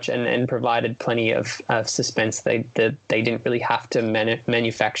to watch and provided plenty of suspense. They didn't really have to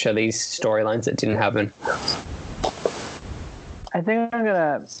manufacture these storylines that didn't happen. I think I'm going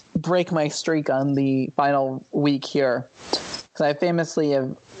to break my streak on the final week here, because I famously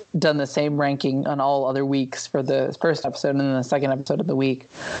have done the same ranking on all other weeks for the first episode and then the second episode of the week.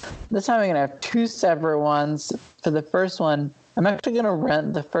 This time I'm going to have 2 separate ones. For the first one, I'm actually going to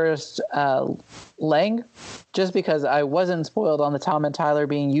rent the first leg just because I wasn't spoiled on the Tom and Tyler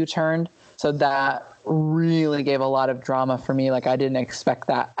being U-turned. So that really gave a lot of drama for me. Like, I didn't expect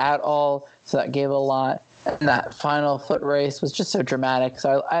that at all. So that gave a lot. And that final foot race was just so dramatic.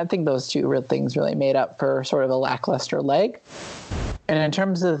 So I think those two real things really made up for sort of a lackluster leg. And in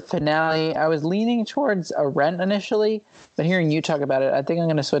terms of the finale, I was leaning towards Arendt initially, but hearing you talk about it, I think I'm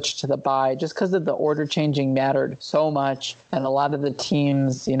going to switch to the bye just because of the order changing mattered so much. And a lot of the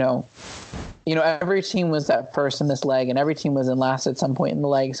teams, every team was at first in this leg and every team was in last at some point in the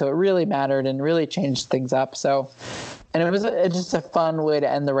leg. So it really mattered and really changed things up. And it was just a fun way to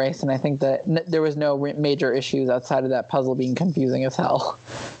end the race. And I think that there was no major issues outside of that puzzle being confusing as hell.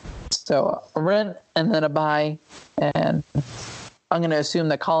 So a rent and then a bye. And I'm going to assume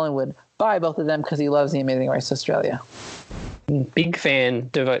that Colin would buy both of them because he loves The Amazing Race Australia. Big fan,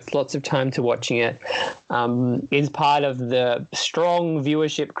 devotes lots of time to watching it, is part of the strong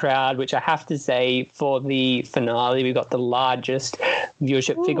viewership crowd, which I have to say for the finale, we got the largest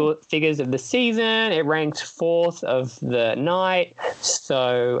viewership figures of the season. It ranked 4th of the night.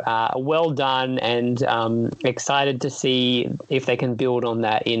 So well done, and excited to see if they can build on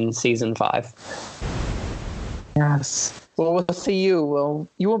that in season 5. Yes. Well, we'll see you. Well,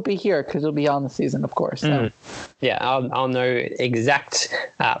 you won't be here because you'll be on the season, of course. So. Yeah, I'll know exact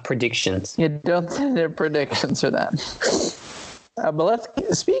predictions. You don't send in predictions for that.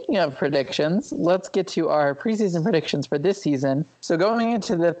 But speaking of predictions, let's get to our preseason predictions for this season. So going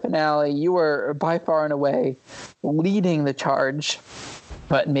into the finale, you were by far and away leading the charge.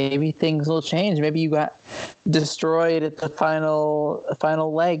 But maybe things will change. Maybe you got destroyed at the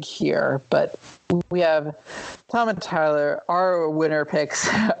final leg here. But we have Tom and Tyler. Our winner picks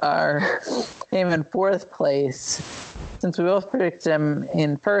came in 4th place. Since we both predicted them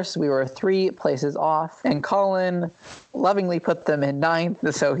in first, we were 3 places off. And Colin lovingly put them in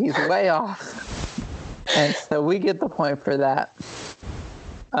 9th, so he's way off. And so we get the point for that.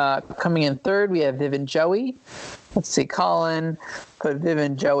 Coming in 3rd, we have Viv and Joey. Let's see, Colin put Viv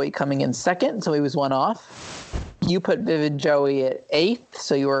and Joey coming in 2nd, so he was 1 off. You put Viv and Joey at 8th,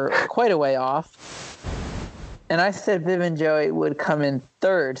 so you were quite a way off. And I said Viv and Joey would come in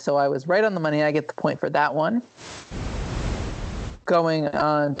 3rd, so I was right on the money. I get the point for that one. Going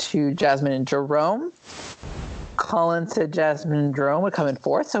on to Jasmine and Jerome. Colin said Jasmine and Jerome would come in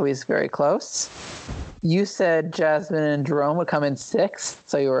 4th, so he's very close. You said Jasmine and Jerome would come in 6th,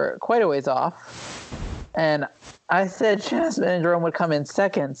 so you were quite a ways off. And I said Jasmine and Jerome would come in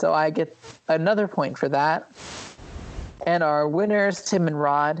 2nd, so I get another point for that. And our winners, Tim and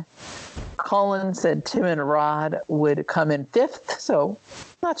Rod. Colin said Tim and Rod would come in 5th, so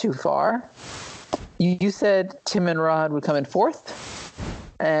not too far. You said Tim and Rod would come in 4th.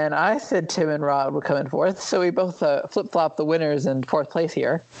 And I said Tim and Rod would come in 4th, so we both flip-flop the winners in 4th place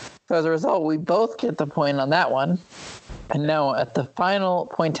here. So as a result, we both get the point on that one. And now at the final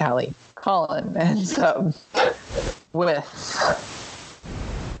point tally, Colin ends up with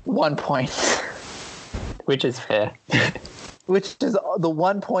 1 point. Which is fair. Which is the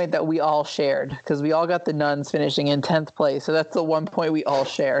 1 point that we all shared, because we all got the nuns finishing in 10th place. So that's the 1 point we all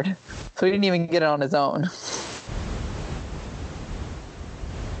shared. So he didn't even get it on his own.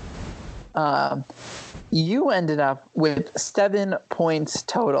 You ended up with 7 points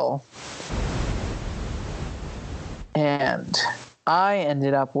total. And I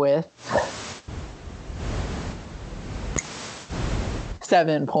ended up with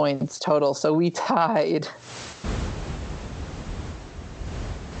 7 points total. So we tied.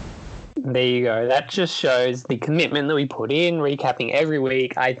 There you go. That just shows the commitment that we put in, recapping every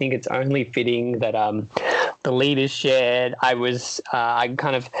week. I think it's only fitting that the lead is shared. I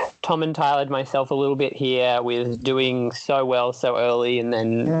kind of Tom and Tylered myself a little bit here with doing so well so early, and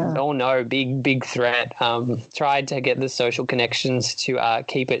then, oh no, big threat. Tried to get the social connections to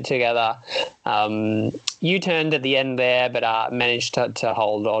keep it together. You turned at the end there, but managed to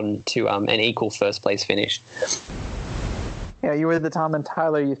hold on to an equal first place finish. Yeah, you were the Tom and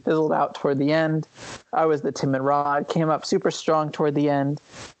Tyler. You fizzled out toward the end. I was the Tim and Rod. Came up super strong toward the end.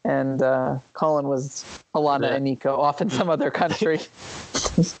 And Colin was Alana and Nico off in some other country.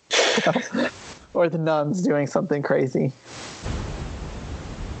 Or the nuns doing something crazy.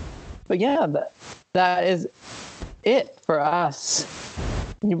 But yeah, that is it for us.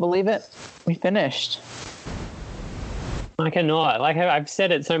 Can you believe it? We finished. I cannot. Like, I've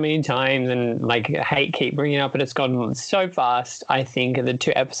said it so many times, and I hate keep bringing it up, but it's gone so fast. I think the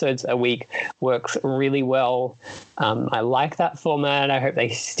 2 episodes a week works really well. I like that format. I hope they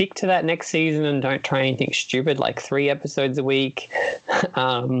stick to that next season and don't try anything stupid like 3 episodes a week.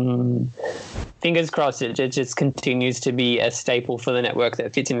 Fingers crossed it just continues to be a staple for the network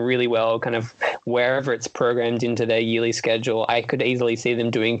that fits in really well, kind of wherever it's programmed into their yearly schedule, I could easily see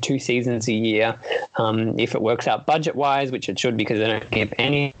them doing 2 seasons a year. If it works out budget-wise, which it should, because they don't give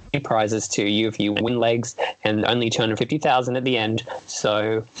any prizes to you if you win legs, and only $250,000 at the end.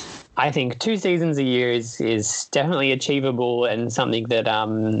 So I think 2 seasons a year is definitely achievable, and something that,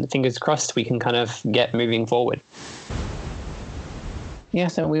 fingers crossed, we can kind of get moving forward.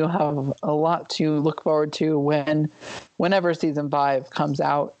 Yes, and we will have a lot to look forward to whenever season 5 comes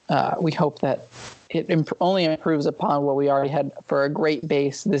out. We hope that it only improves upon what we already had for a great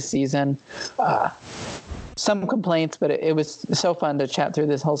base this season. Some complaints, but it was so fun to chat through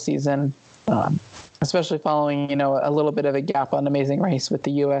this whole season, especially following, a little bit of a gap on Amazing Race with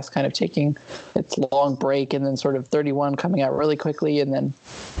the U.S. kind of taking its long break and then sort of 31 coming out really quickly and then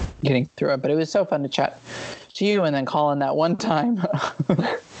getting through it. But it was so fun to chat to you and then call in that one time.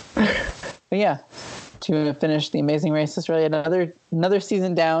 But yeah, to finish the Amazing Race Australia, another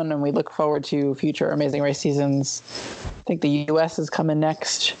season down, and we look forward to future Amazing Race seasons. I think the U.S. is coming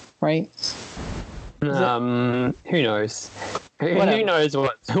next, right? Who knows? Who knows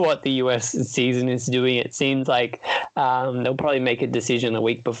what the US season is doing? It seems like they'll probably make a decision a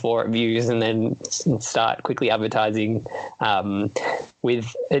week before it views and then start quickly advertising.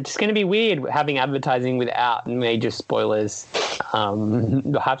 It's going to be weird having advertising without major spoilers.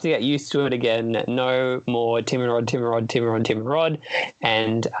 You'll have to get used to it again. No more Tim and Rod,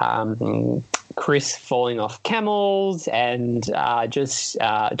 and Chris falling off camels, and just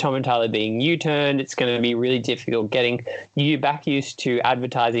Tom and Tyler being U-turned. It's going to be really difficult getting you back used to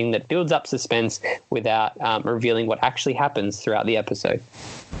advertising that builds up suspense without revealing what actually happens throughout the episode.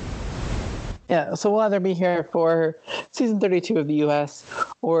 Yeah, so we'll either be here for season 32 of the US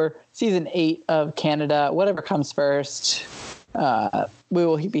or season 8 of Canada, whatever comes first. We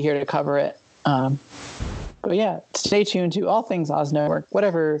will be here to cover it. But yeah, stay tuned to all things Oz Network,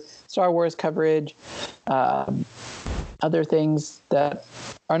 whatever Star Wars coverage, other things that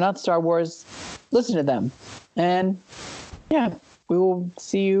are not Star Wars, listen to them. And yeah, we will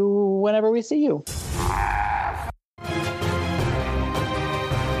see you whenever we see you.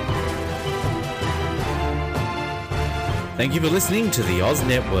 Thank you for listening to the Oz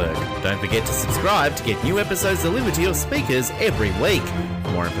Network. Don't forget to subscribe to get new episodes delivered to your speakers every week.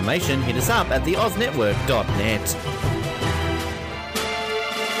 For more information, hit us up at theoznetwork.net.